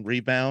collapse and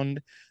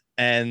rebound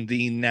and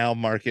the now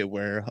market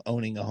where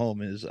owning a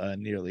home is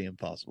nearly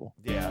impossible.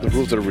 Yeah. The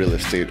rules of real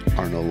estate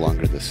are no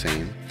longer the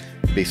same.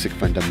 Basic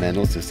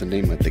fundamentals is the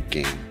name of the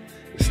game.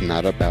 It's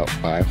not about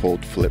buy,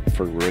 hold, flip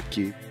for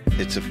rookie.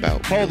 It's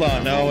about hold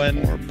on, Owen.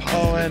 Or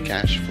positive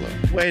cash flow.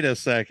 Wait a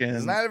second.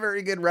 He's not a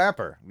very good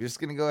rapper. I'm just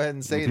gonna go ahead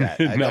and say that.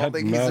 I don't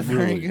think he's a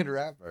very good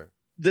rapper.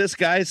 This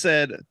guy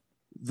said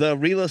the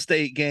real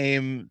estate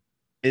game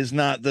is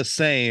not the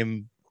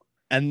same,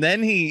 and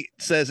then he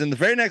says in the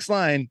very next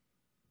line,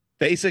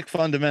 basic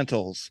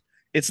fundamentals.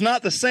 It's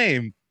not the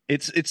same.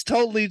 It's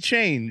totally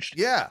changed.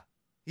 Yeah.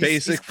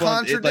 He's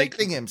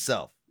contradicting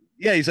himself.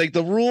 Yeah, he's like,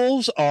 the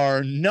rules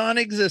are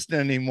non-existent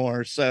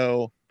anymore,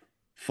 so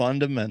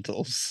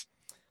fundamentals.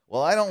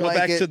 Well, I don't go like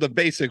back it. to the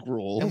basic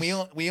rules. And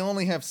we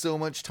only have so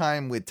much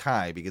time with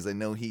Ty because I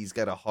know he's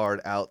got a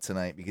hard out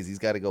tonight because he's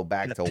got to go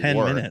back to 10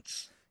 work.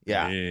 minutes.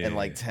 Yeah, in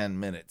like 10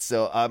 minutes.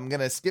 So I'm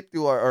gonna skip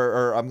through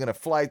or I'm gonna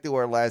fly through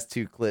our last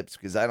two clips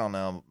because I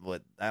don't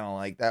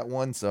like that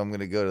one. So I'm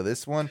gonna go to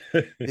this one.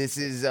 This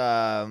is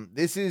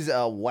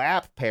a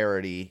WAP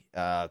parody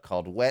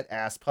called "Wet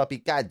Ass Puppy."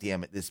 God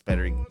damn it, this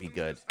better be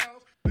good.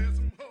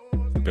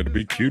 Better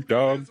be cute,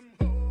 dog.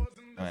 All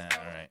right.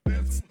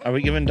 Are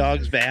we giving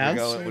dogs baths?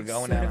 We're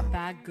going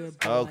now. Good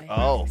Oh, boy.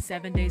 oh.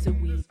 7 days a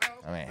week.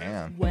 All right, hang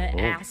on. Wet Oh.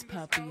 ass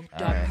puppy.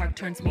 Dog right. park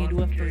turns me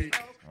into a freak.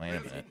 Wait a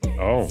minute.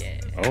 Oh.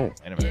 Wait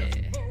a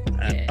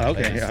minute.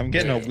 Okay, I'm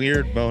getting a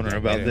weird boner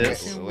about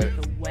this. With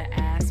a wet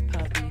ass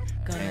puppy.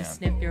 Gonna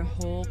sniff your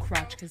whole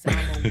crotch cause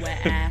I'm a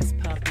wet ass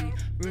puppy.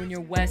 Ruin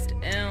your West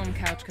Elm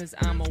couch cause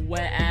I'm a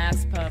wet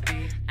ass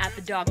puppy. At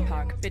the dog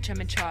park, bitch, I'm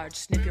in charge.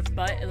 Sniff your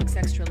butt, it looks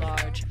extra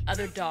large.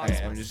 Other dogs.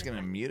 Okay, I'm just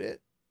gonna mute it.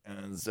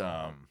 And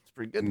it's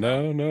pretty good.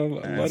 No,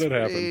 let it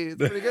happen. It's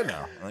pretty good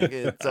now. Like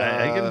it's,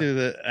 I can do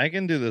that. I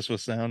can do this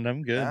with sound.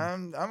 I'm good.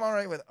 I'm all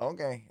right with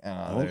okay.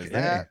 There's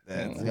that.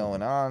 That's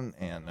going on,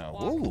 and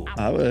ooh,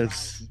 I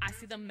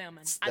see the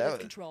mailman. I That lose was-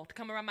 control. To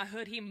come around my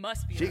hood, he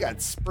must be. she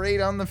got sprayed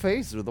on the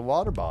face with a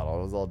water bottle.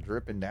 It was all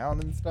dripping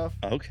down and stuff.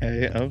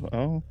 Okay.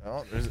 Oh.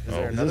 Is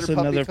there Is another this puppy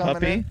another coming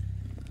puppy? in?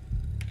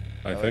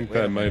 I think wait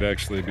a that might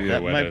actually be a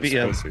That wet might ass be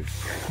a pussy.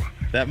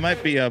 that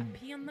might be a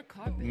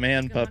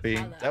man puppy.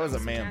 That was a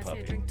man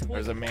puppy.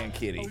 There's a man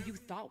kitty. Oh, you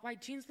thought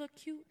white jeans look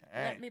cute? All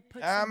Let right. me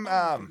put some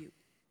on for you.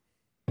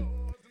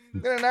 I'm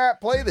gonna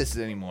not play this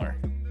anymore.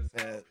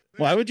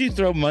 Why would you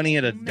throw money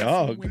at a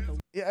dog?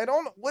 Yeah, I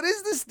don't. What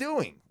is this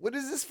doing? What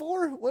is this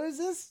for? What is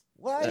this?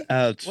 Why?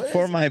 It's What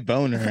for is- my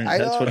boner. I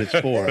That's what it's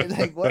for.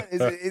 Like, what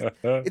is it?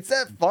 It's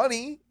not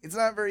funny. It's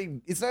not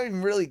very. It's not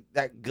even really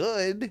that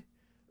good.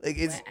 Like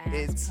it's.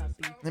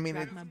 I mean,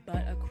 Drag my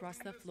butt across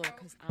the floor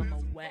 'cause I'm a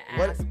wet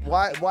what?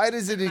 ass Why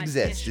does it My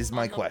exist? dish Is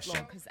my on the floor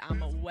question. 'cause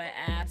I'm a wet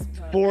ass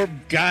puppy. For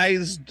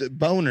guys'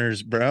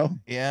 boners, bro.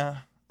 Yeah,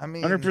 I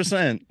mean,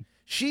 100%.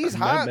 she's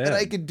Not hot, but bad.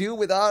 I could do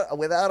without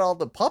all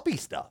the puppy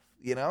stuff.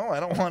 You know,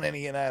 I don't want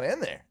any of that in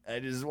there. I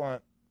just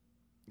want,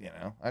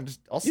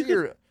 I'll see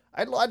her.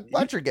 I'd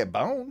watch her get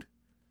boned.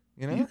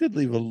 You know, You could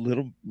leave a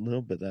little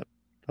bit of that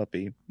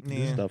puppy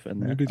Yeah. stuff in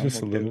there. Maybe I'm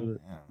just a okay little. with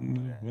it. I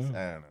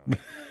don't know.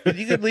 But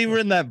you could leave her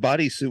in that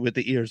bodysuit with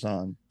the ears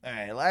on. All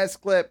right, last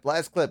clip.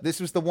 This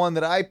was the one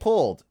that I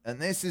pulled, and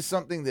this is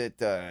something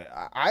that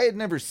I had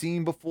never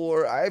seen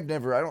before. I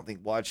don't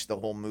think, watched the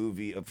whole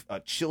movie of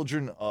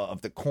Children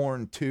of the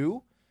Corn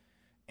 2.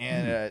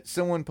 And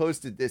someone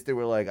posted this. They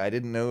were like, I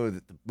didn't know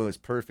that the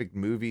most perfect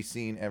movie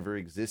scene ever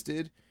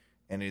existed.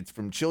 And it's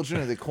from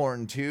Children of the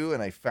Corn 2,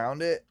 and I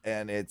found it,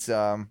 and it's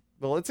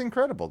it's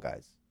incredible,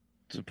 guys.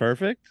 Is it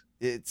perfect?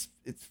 It's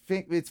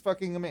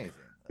fucking amazing.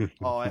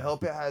 Oh, I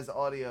hope it has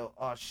audio.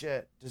 Oh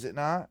shit, does it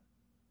not?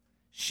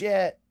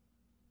 Shit.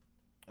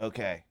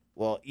 Okay.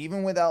 Well,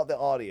 even without the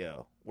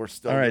audio, we're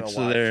still All right, gonna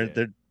so watch they're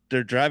it.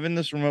 they're driving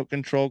this remote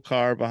control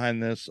car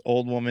behind this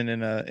old woman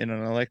in an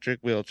electric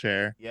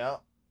wheelchair, Yeah.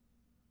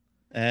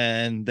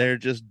 and they're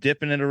just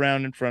dipping it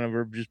around in front of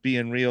her, just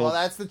being real. Well,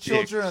 that's the dicks.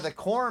 Children of the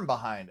Corn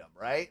behind them,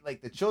 right?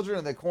 Like the Children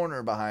of the Corn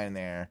are behind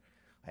there.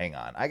 Hang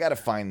on, I gotta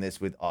find this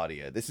with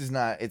audio. It's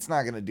not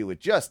gonna do it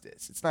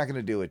justice.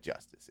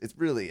 It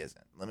really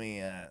isn't. Let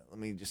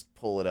me just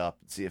pull it up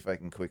and see if I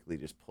can quickly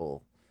just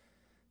pull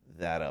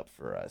that up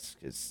for us,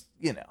 because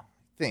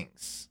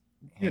things.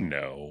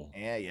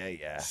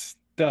 Yeah.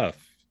 Stuff.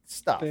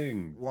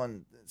 Thing.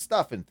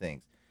 Stuff and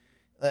things.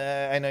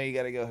 I know you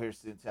gotta go here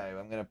soon, Ty.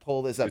 I'm gonna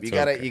pull this up. It's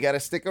You gotta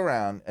stick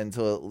around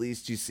until at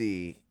least you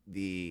see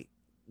the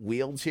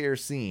wheelchair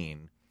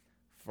scene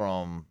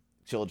from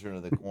Children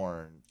of the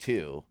Corn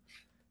 2.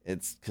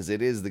 It's because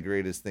it is the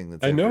greatest thing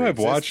that's I know ever I've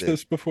watched existed.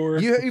 this before.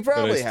 You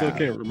probably but I still have.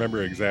 can't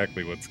remember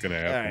exactly what's going to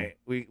happen. All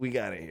right, we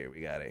got it here.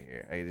 We got it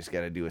here. I just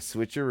got to do a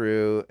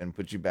switcheroo and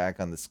put you back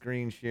on the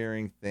screen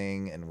sharing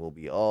thing, and we'll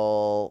be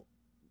all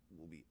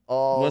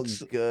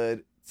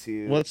good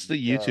to. What's the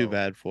go. YouTube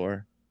ad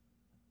for?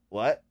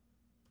 What?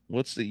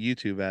 What's the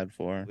YouTube ad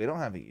for? We don't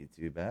have a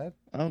YouTube ad.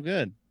 Oh,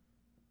 good.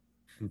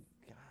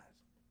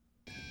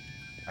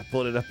 I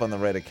pulled it up on the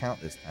right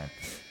account this time.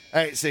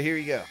 All right, so here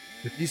you go.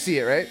 You see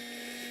it, right?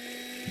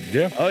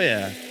 Yeah. Oh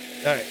yeah.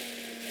 All right.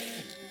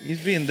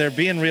 They're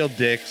being real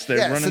dicks. They're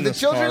running so the this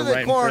children car of the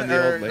right in front corn of the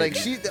are old like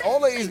lady. the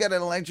old lady's got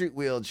an electric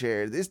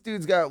wheelchair. This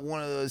dude's got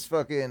one of those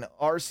fucking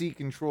RC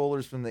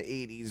controllers from the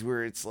 80s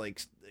where it's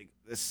like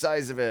the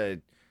size of a,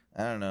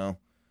 I don't know.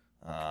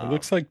 It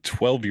looks like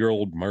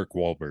 12-year-old Mark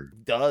Wahlberg.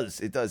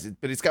 It does,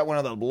 but it's got one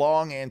of the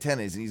long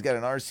antennas, and he's got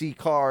an RC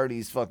car, and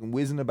he's fucking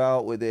whizzing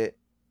about with it.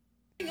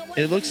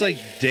 It looks like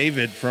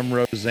David from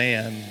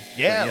Roseanne.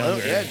 Yeah, but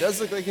younger. yeah, it does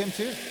look like him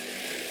too.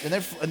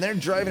 And they're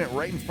driving it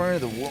right in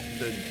front of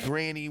the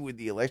granny with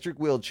the electric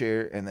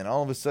wheelchair, and then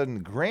all of a sudden,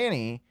 the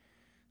granny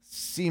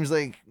seems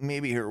like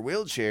maybe her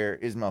wheelchair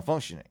is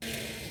malfunctioning.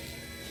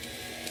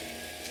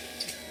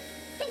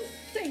 Don't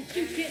think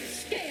you can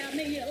scare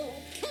me, you little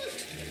punk.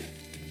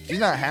 She's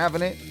not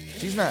having it.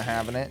 She's not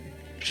having it.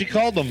 She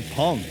called them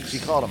punks. She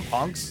called them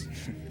punks.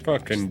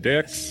 Fucking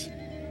dicks.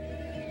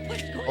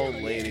 Old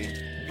lady.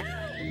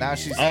 Now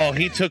she's. Oh,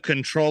 he took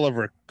control of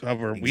her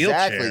wheelchair.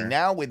 Exactly.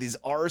 Now with his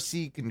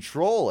RC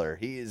controller,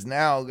 he has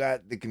now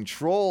got the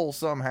control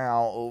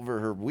somehow over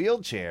her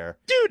wheelchair.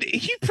 Dude,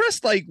 he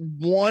pressed like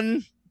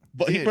one.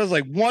 But he pressed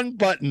like one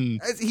button.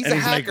 He's and a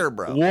hacker, like,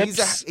 bro.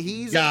 Whoops,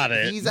 Got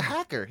it. He's a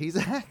hacker. He's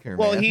a hacker.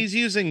 Well, man. he's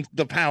using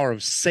the power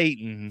of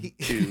Satan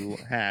to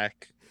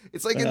hack.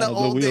 It's like in the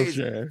old days.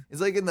 wheelchair.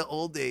 It's like in the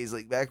old days,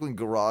 like back when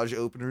garage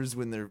openers,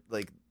 when they're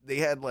like they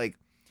had like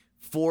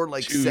 4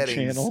 like Two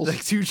settings, channels.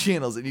 like 2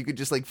 channels, and you could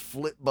just like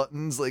flip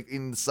buttons like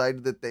inside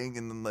of the thing,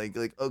 and then like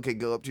okay,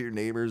 go up to your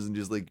neighbors and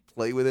just like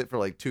play with it for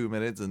like 2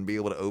 minutes and be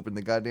able to open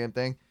the goddamn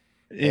thing.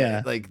 Yeah.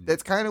 And, like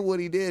that's kind of what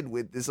he did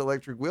with this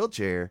electric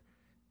wheelchair,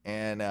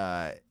 and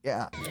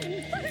yeah,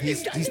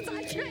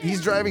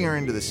 he's driving her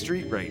into the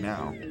street right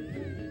now.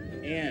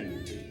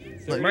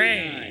 Look,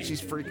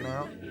 she's freaking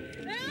out.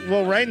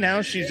 Well, right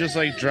now she's just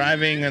like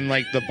driving in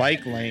like the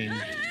bike lane.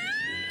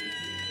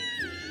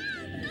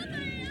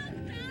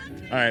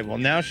 All right. Well,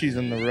 now she's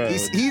in the road.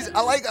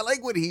 I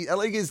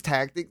like his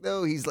tactic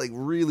though. He's like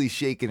really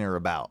shaking her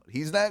about.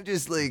 He's not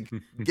just like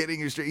getting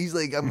her straight. He's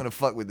like, I'm gonna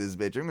fuck with this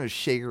bitch. I'm gonna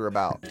shake her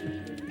about.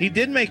 He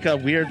did make a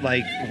weird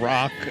like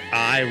rock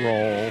eye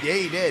roll. Yeah,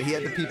 he did. He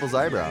had the people's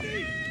eyebrow.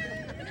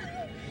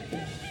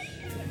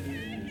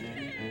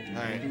 All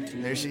right,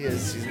 there she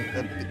is.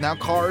 Now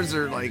cars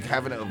are like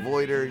having to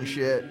avoid her and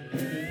shit.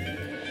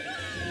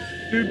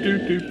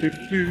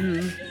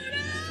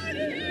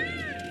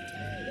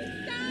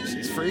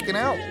 She's freaking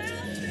out.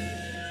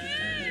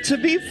 To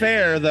be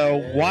fair, though,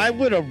 why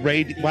would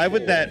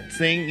that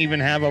thing even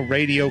have a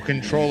radio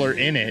controller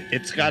in it?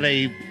 It's got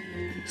a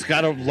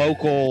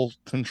local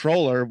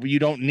controller. You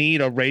don't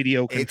need a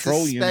radio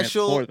control unit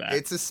for that.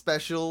 It's a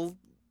special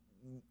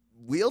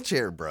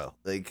wheelchair, bro.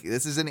 Like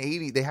this is an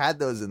 80s. They had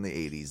those in the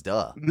 80s.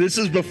 Duh. This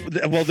is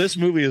this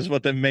movie is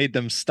what made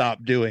them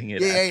stop doing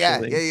it. Yeah.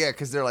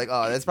 Because they're like,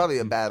 oh, that's probably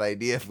a bad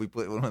idea if we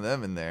put one of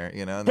them in there.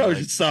 You know, and probably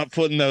like, should stop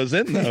putting those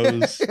in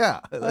those.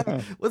 Yeah.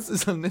 Like, what's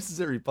this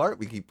unnecessary part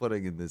we keep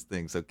putting in this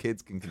thing so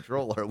kids can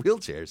control our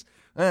wheelchairs?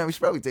 We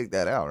should probably take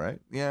that out,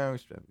 right? Yeah, we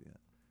should probably do that.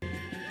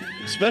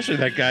 Especially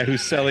that guy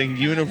who's selling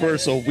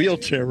universal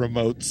wheelchair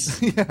remotes.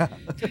 Yeah.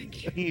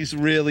 He's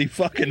really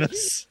fucking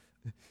us.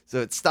 So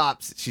it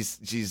stops.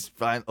 She's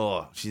fine.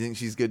 Oh, she thinks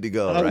she's good to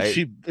go, Oh, right?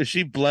 is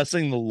she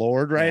blessing the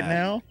Lord right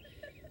now?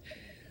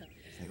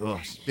 Like, oh,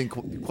 it's been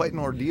quite an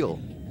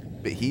ordeal,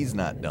 but he's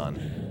not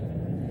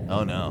done.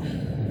 Oh no!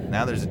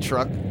 Now there's a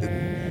truck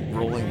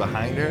rolling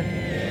behind her.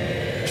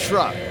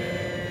 Truck.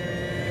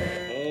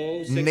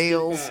 Oh,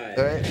 Nails.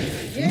 All right.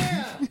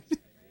 Yeah.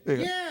 There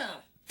you Yeah.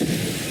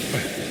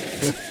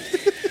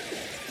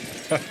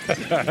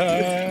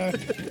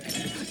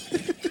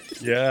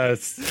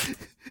 Yes.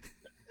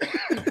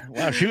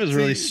 Wow, she was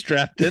really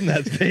strapped in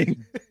that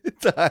thing.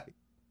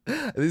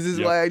 This is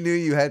why I knew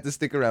you had to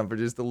stick around for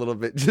just a little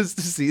bit just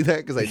to see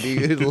that, because I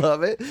knew you'd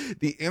love it.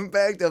 The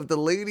impact of the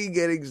lady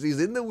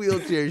she's in the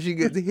wheelchair, she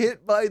gets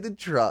hit by the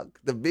truck,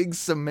 the big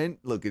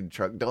cement-looking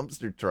truck,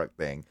 dumpster truck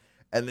thing.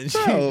 And then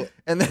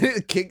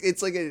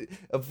it's like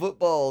a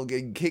football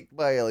getting kicked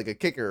by like a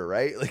kicker,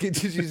 right? Like it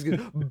just she's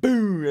going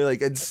boom,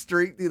 like and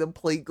straight through the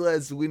plate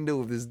glass window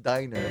of this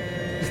diner.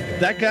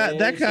 That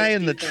guy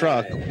in the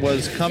truck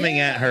was coming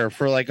at her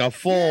for like a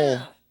full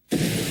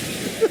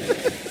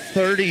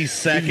 30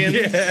 seconds.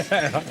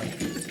 Yeah.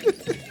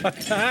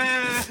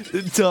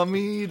 The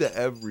tummy, the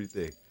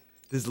everything.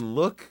 This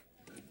look.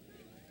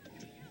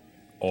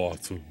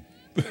 Awesome.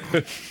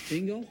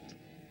 Bingo.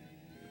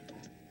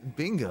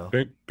 Bingo.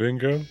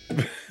 Bingo.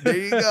 There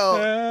you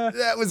go.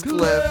 That was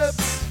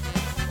Clips.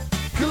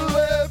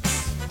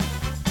 Clips.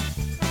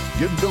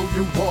 You know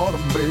you want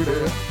 'em, baby.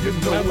 You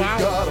know we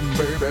got 'em,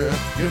 baby.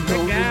 You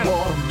know you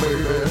want 'em,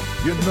 baby.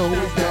 You know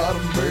we got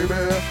 'em,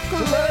 baby.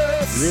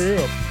 Clips.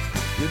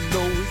 You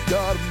know we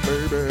got 'em,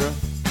 baby.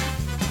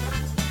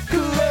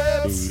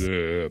 Clips.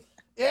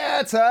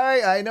 Yeah,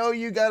 Ty, I know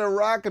you got to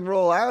rock and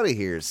roll out of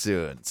here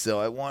soon, so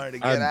I wanted to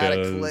get out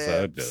of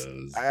Clips.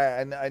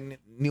 I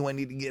knew I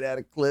needed to get out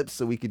of Clips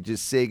so we could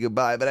just say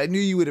goodbye, but I knew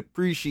you would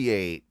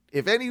appreciate,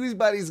 if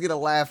anybody's going to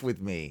laugh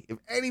with me, if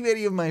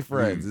anybody of my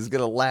friends is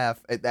going to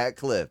laugh at that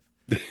clip,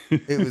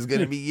 it was going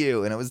to be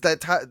you. And it was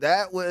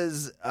that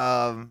was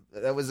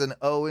an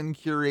Owen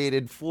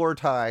curated for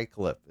Ty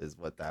clip is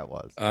what that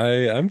was.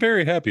 I'm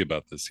very happy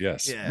about this.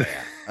 Yes. Yeah.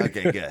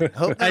 Okay, good.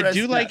 I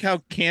do like how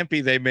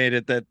campy they made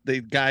it, that the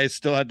guy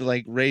still had to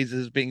like raise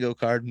his bingo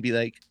card and be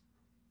like,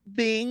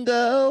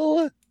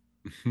 bingo.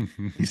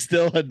 He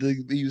still had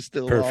to. He was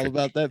still all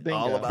about that bingo.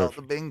 All about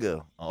the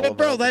bingo. But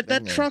bro,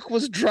 that truck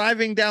was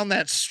driving down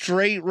that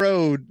straight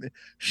road.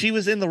 She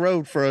was in the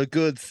road for a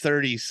good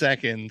 30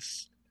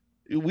 seconds.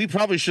 We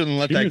probably shouldn't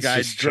let that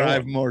guy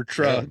drive more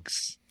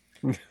trucks.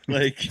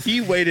 Like,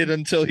 he waited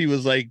until he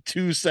was like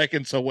 2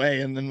 seconds away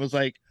and then was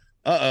like,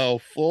 uh-oh,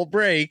 full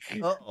brake.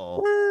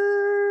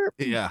 Uh-oh.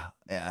 Yeah.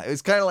 It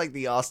was kind of like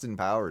the Austin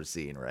Powers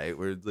scene, right?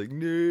 Where it's like,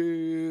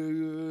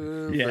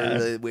 no,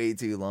 for way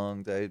too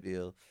long type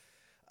deal.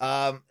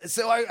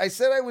 So I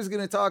said I was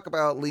going to talk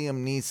about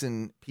Liam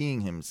Neeson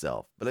peeing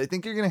himself, but I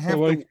think you're going to have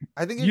to.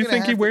 I think you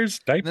think he wears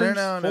diapers?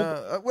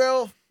 No.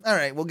 Well, all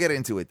right, we'll get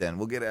into it then.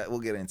 We'll get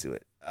into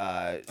it.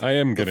 I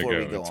am going to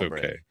go. It's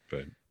okay,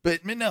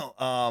 but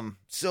no.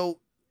 So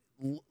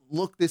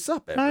look this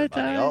up,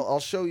 everybody. I'll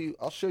show you.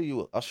 I'll show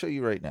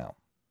you right now.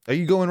 Are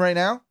you going right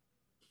now?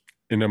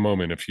 In a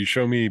moment. If you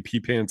show me Pee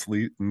Pants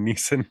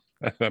Neeson,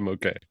 I'm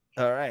okay.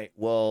 All right.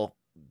 Well.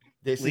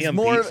 This Liam is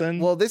more. Neeson?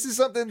 Well, this is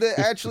something that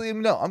actually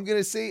no. I'm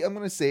gonna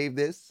save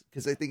this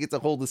because I think it's a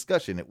whole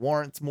discussion. It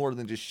warrants more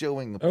than just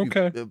showing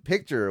a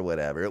picture or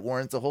whatever. It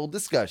warrants a whole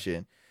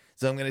discussion.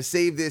 So I'm gonna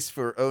save this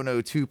for Oh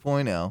No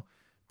 2.0.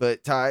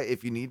 But Ty,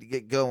 if you need to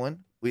get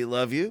going, we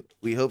love you.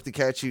 We hope to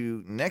catch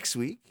you next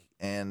week,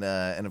 and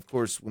of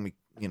course when we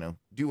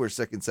do our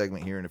second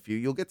segment here in a few,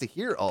 you'll get to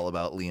hear all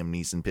about Liam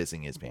Neeson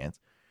pissing his pants.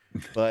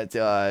 But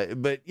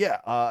yeah,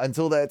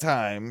 until that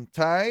time,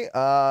 Ty,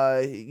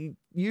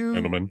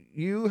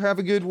 you have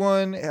a good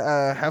one.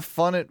 Have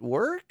fun at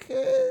work.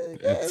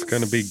 It's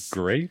gonna be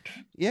great.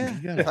 Yeah,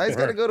 Ty's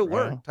got to go to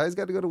work. Bro. Ty's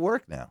got to go to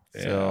work now.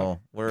 Yeah, so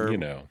we're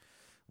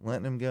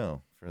letting him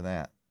go for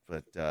that.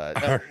 But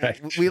all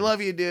right. We love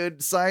you,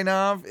 dude. Sign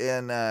off,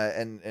 and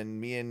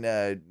me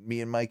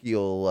and Mikey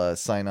will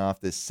sign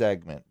off this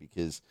segment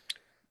because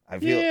I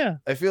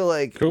feel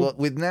like cool.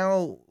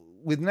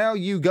 With now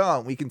you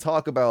gone, we can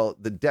talk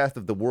about the death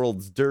of the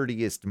world's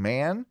dirtiest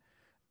man,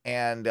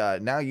 and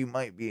now you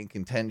might be in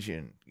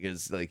contention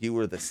because like you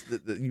were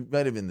you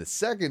might have been the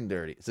second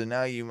dirty, so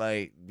now you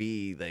might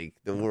be like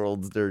the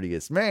world's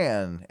dirtiest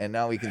man, and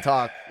now we can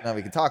talk. Now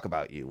we can talk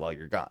about you while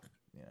you're gone.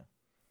 Yeah.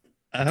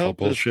 I hope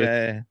this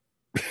guy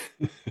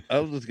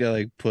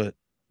like put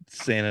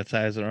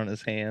sanitizer on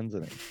his hands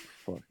and it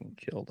fucking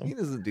killed him. He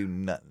doesn't do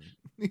nothing.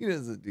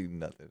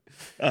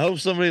 I hope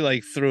somebody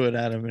like threw it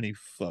at him and he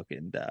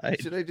fucking died.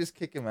 Should I just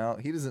kick him out?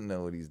 He doesn't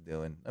know what he's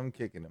doing. I'm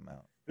kicking him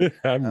out. He's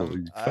got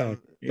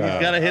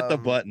to hit the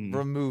button.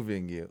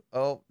 Removing you.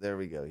 Oh, there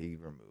we go. He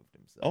removed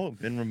himself. Oh,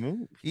 been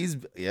removed.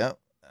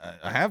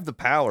 I have the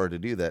power to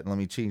do that. Let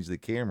me change the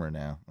camera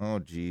now. Oh,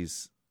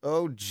 geez.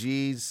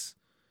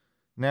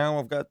 Now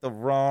I've got the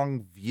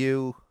wrong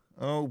view.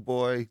 Oh,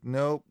 boy.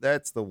 Nope.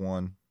 That's the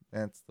one.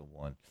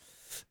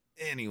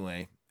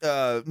 Anyway.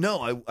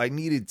 No, I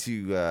needed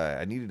to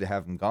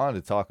have him gone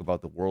to talk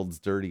about the world's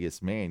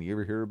dirtiest man. You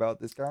ever hear about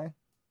this guy?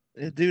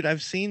 Dude,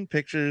 I've seen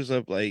pictures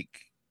of like,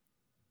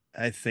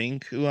 I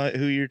think who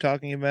you're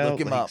talking about. Look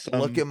him up.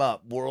 Look him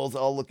up.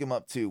 I'll look him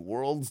up too.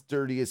 World's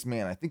dirtiest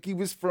man. I think he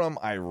was from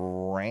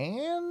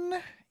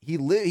Iran.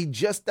 He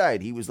just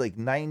died. He was like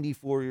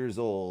 94 years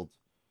old.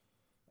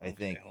 I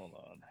think. Hold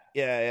on.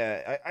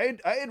 Yeah. I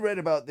had read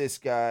about this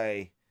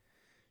guy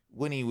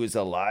when he was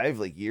alive,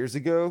 like years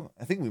ago.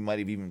 I think we might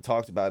have even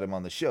talked about him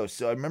on the show.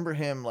 So I remember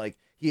him like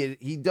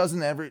he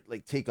doesn't ever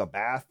like take a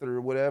bath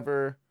or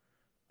whatever.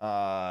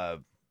 I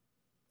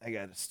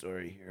got a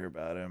story here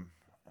about him.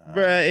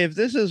 Bruh, if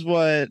this is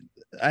what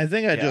I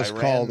think I just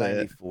called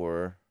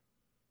 94.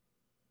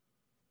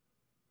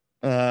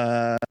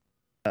 it.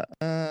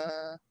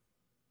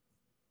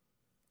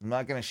 I'm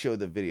not gonna show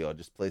the video. I'll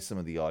just play some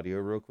of the audio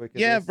real quick.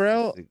 Yeah,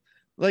 bro.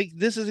 Like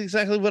this is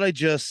exactly what I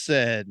just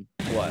said.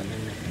 What?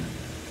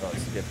 Oh,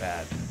 skip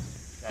ad.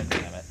 God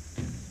damn it.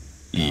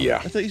 Yeah.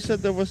 I thought you said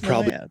there was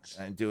no ads.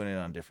 I'm doing it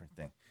on a different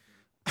thing.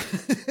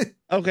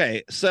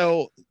 Okay,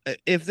 so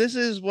if this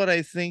is what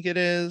I think it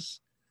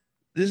is,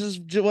 this is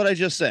what I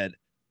just said.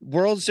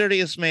 World's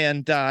dirtiest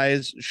man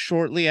dies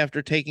shortly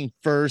after taking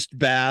first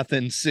bath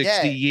in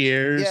 60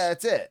 years. Yeah,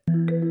 that's it.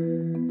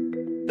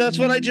 That's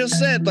what I just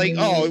said. Like,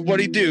 oh,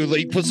 what'd he do?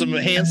 Like, put some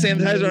hand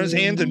sanitizer on his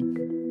hands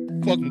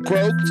and fucking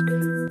croaked?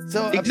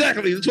 So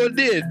exactly, that's what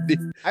it did.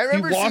 I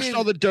remember he washed seeing-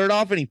 all the dirt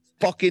off and he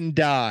fucking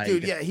died.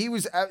 Dude, yeah,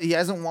 he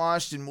hasn't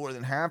washed in more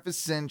than half a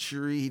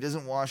century. He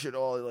doesn't wash at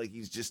all. Like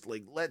he's just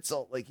like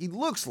he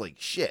looks like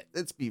shit.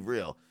 Let's be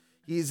real.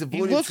 He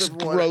looks soap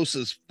and water. gross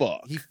as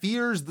fuck. He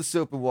fears the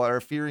soap and water,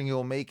 fearing it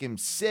will make him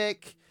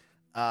sick.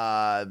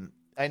 I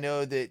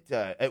know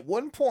that at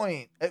one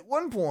point,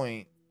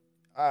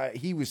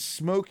 he was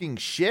smoking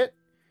shit.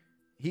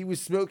 He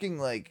was smoking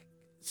like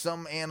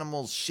some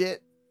animal's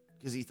shit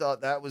because he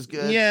thought that was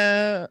good.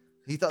 Yeah.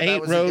 He thought ate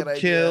that was a good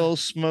idea. roadkill,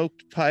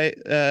 smoked pipe,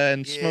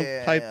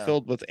 smoked pipe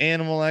filled with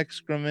animal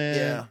excrement.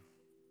 Yeah.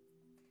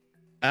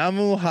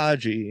 Amu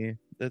Haji,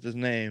 that's his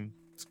name.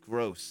 It's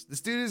gross. This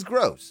dude is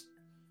gross.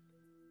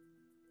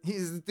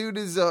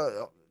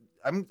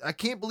 I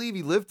can't believe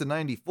he lived to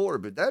 94,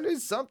 but that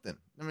is something.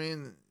 I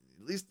mean,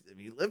 at least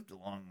he lived a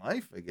long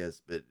life, I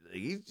guess. But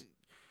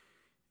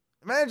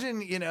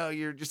imagine,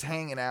 you're just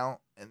hanging out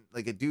and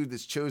like a dude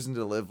that's chosen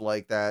to live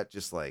like that,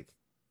 just like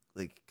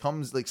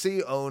comes, like, say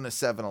you own a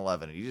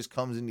 7-Eleven and he just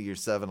comes into your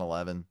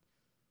 7-Eleven.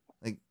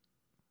 Like,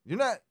 you're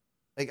not,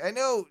 like, I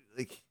know,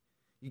 like,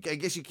 I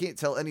guess you can't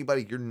tell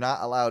anybody you're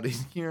not allowed in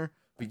here,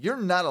 but you're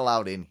not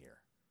allowed in here.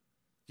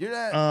 You're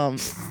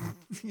not.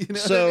 You know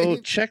so what I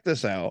mean? check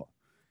this out.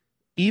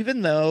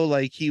 Even though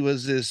like he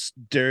was this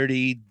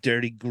dirty,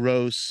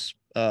 gross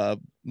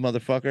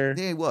motherfucker.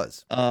 Yeah, he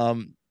was.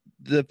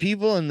 The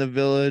people in the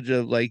village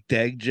of like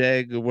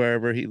Degjeg,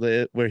 where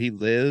he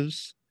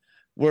lives,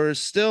 were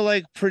still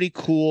like pretty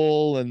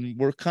cool and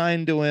were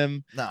kind to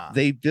him. Nah.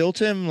 They built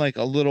him like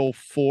a little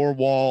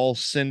 4-wall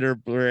cinder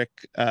brick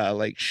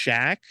like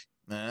shack.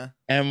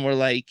 And we're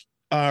like,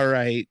 all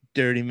right,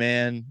 dirty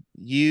man,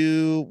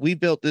 we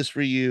built this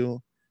for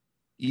you.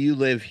 You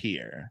live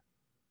here.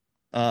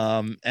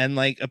 And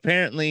like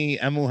apparently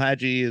Amu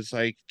Haji is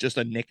like just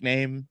a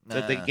nickname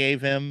that they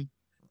gave him,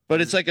 but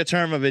it's like a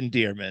term of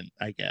endearment,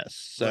 I guess.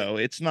 So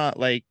it's not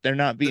like they're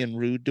not being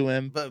rude to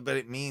him. But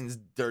it means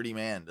dirty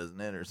man, doesn't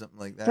it, or something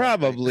like that?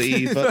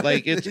 Probably, but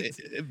like it's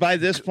by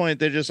this point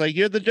they're just like,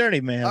 you're the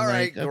dirty man. All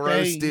right, like,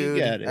 gross okay, dude. you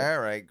get it.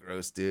 All right,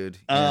 gross dude.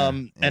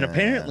 And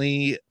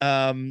apparently,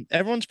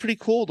 everyone's pretty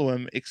cool to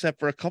him, except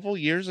for a couple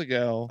years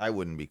ago. I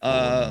wouldn't be cool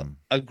with him.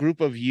 A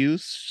group of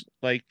youths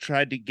like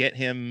tried to get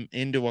him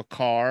into a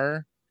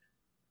car,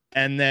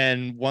 and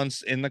then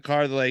once in the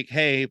car, they're like,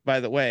 "Hey, by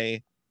the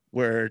way,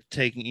 we're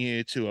taking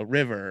you to a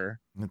river."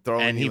 And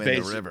throwing you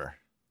in the river.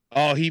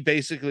 Oh, he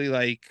basically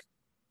like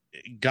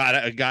got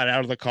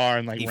out of the car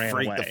and like He ran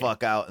freaked away. the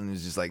fuck out and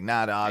was just like,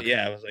 nah, dog.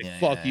 Yeah, I was like,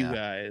 fuck you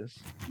guys.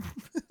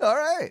 All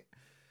right.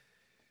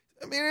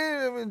 I mean,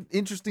 an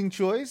interesting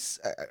choice.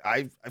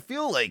 I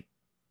feel like,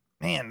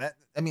 man,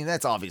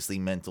 that's obviously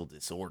mental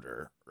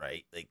disorder,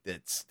 right? Like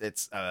that's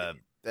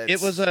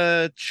It was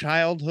a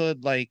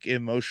childhood like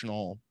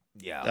emotional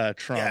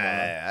trauma.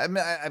 Yeah, I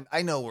mean,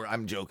 I know where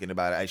I'm joking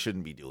about it. I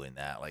shouldn't be doing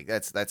that. Like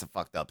that's a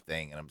fucked up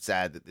thing, and I'm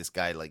sad that this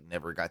guy like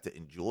never got to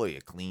enjoy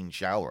a clean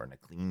shower and a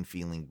clean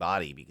feeling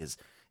body, because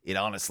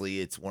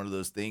it's one of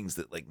those things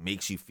that like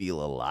makes you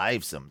feel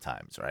alive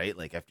sometimes, right?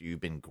 Like after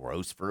you've been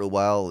gross for a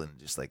while and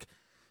just like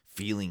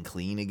feeling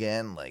clean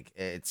again, like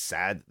it's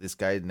sad that this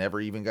guy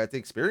never even got to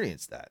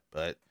experience that.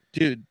 But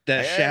dude,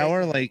 that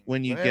shower, like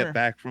when you whatever. get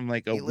back from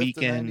like a He lived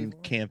to 91.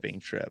 weekend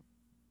camping trip.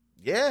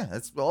 Yeah,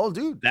 that's all,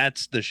 dude.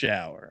 That's the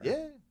shower.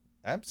 Yeah,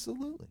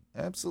 absolutely.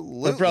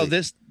 But bro,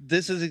 this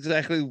is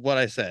exactly what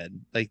I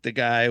said. Like the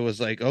guy was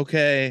like,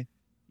 "Okay,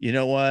 you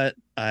know what?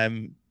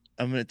 I'm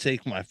gonna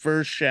take my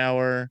first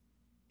shower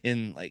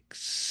in like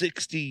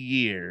 60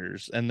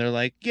 years," and they're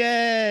like,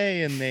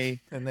 "Yay!" And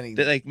they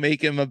like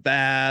make him a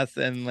bath,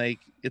 and like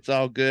it's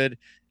all good.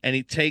 And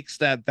he takes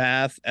that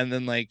bath, and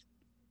then like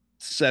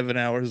 7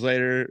 hours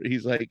later,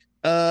 he's like,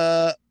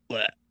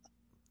 what?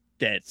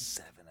 Dead.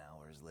 7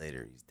 hours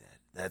later, he's dead.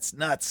 That's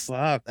nuts.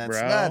 Fuck, That's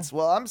bro. nuts.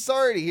 Well, I'm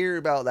sorry to hear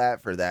about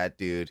that for that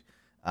dude.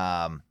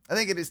 I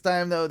think it is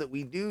time though that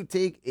we do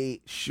take a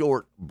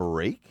short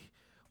break.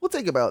 We'll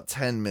take about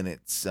 10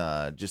 minutes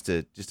just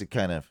to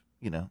kind of,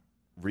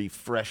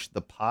 refresh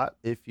the pot,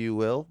 if you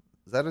will.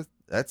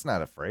 That's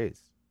not a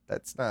phrase.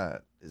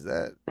 Is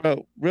that?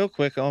 Bro, real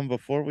quick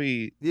before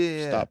we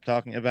stop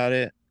talking about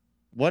it,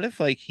 what if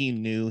like he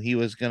knew he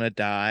was gonna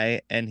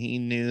die and he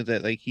knew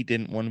that like he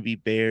didn't want to be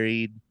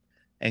buried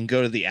and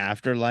go to the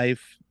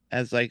afterlife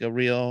as like a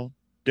real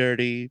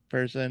dirty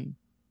person?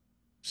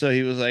 So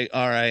he was like,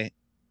 all right,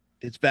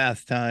 it's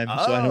bath time.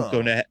 So I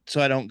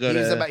don't go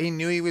to He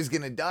knew he was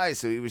gonna die,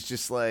 so he was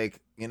just like,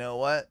 you know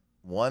what?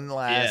 One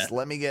last,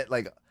 let me get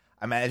like,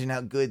 imagine how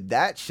good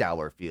that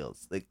shower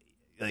feels. Like,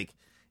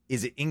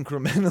 is it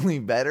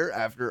incrementally better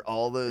after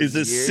all those Is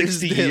this years?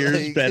 60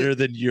 years better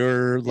than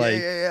your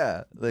like,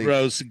 Like,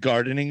 gross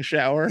gardening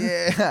shower?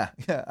 Yeah.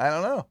 I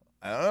don't know.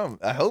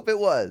 I hope it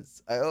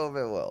was. I hope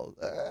it will.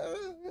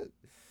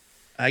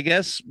 I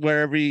guess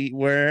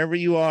wherever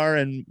you are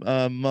in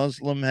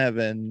Muslim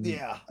heaven,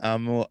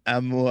 Amu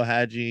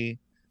Haji,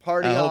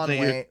 Party on,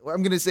 Wayne.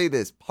 I'm gonna say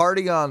this: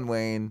 party on,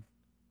 Wayne.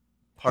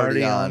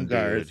 Party on,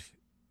 guard. dude.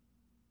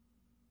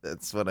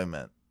 That's what I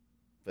meant.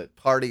 But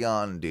party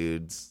on,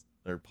 dudes.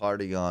 Or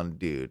party on,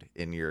 dude,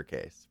 in your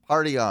case.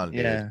 Party on,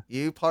 dude. Yeah.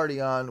 You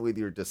party on with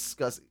your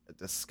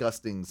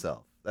disgusting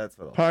self. That's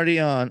what I'll Party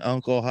on,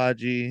 Uncle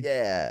Haji.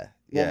 Yeah.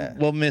 Yeah.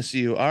 We'll miss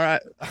you. All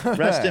right.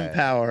 Rest in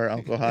power,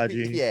 Uncle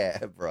Haji.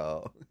 Yeah,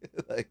 bro.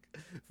 Like,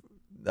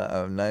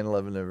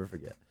 9/11, never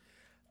forget.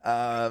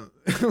 No.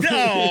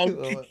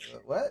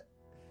 What?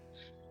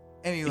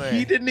 Anyway,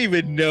 He didn't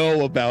even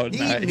know about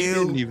he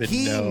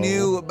 9/11.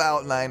 knew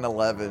about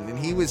 9/11, and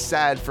he was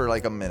sad for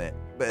like a minute,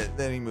 but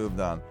then he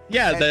moved on.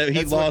 Yeah, And he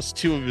that's lost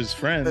 2 of his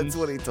friends. That's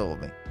what he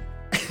told me.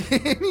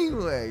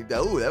 Anyway,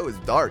 oh, that was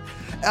dark.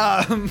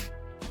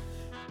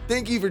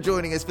 Thank you for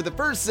joining us for the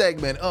first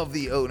segment of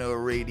the Oh No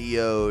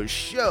Radio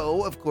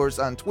Show, of course,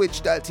 on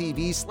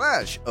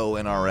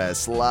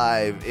twitch.tv/ONRS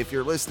Live. If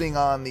you're listening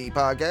on the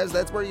podcast,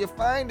 that's where you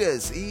find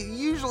us.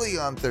 Usually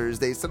on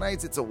Thursdays.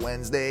 Tonight's it's a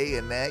Wednesday,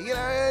 and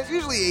it's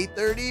usually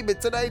 8:30,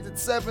 but tonight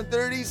it's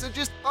 7:30. So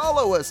just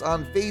follow us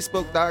on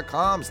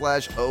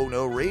Facebook.com/Oh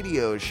No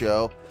Radio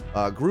Show.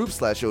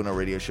 Group/Oh No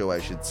Radio Show,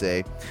 I should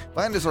say.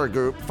 Find our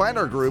group, find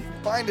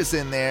us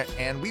in there,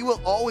 and we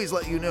will always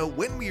let you know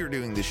when we are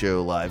doing the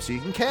show live, so you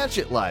can catch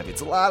it live.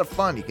 It's a lot of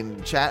fun. You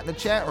can chat in the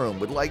chat room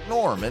with like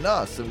Norm and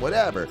us and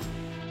whatever.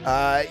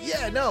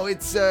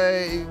 It's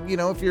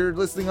if you're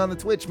listening on the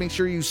Twitch, make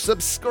sure you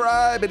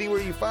subscribe anywhere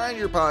you find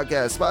your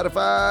podcast,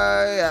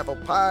 Spotify, Apple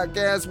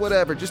Podcasts,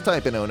 whatever. Just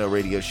type in Oh No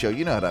Radio Show.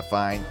 You know how to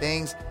find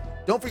things.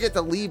 Don't forget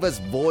to leave us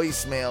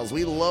voicemails.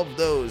 We love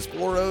those.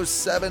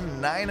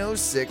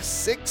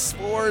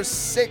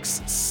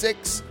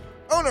 407-906-6466.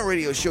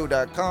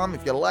 OhNoRadioShow.com.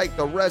 If you like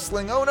the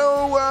wrestling,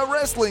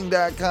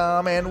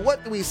 OhNoWrestling.com. And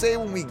what do we say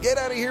when we get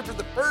out of here for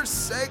the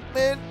first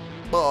segment?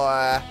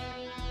 Boy.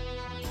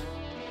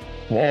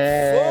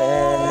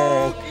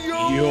 Fuck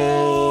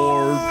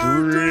your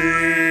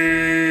dreams.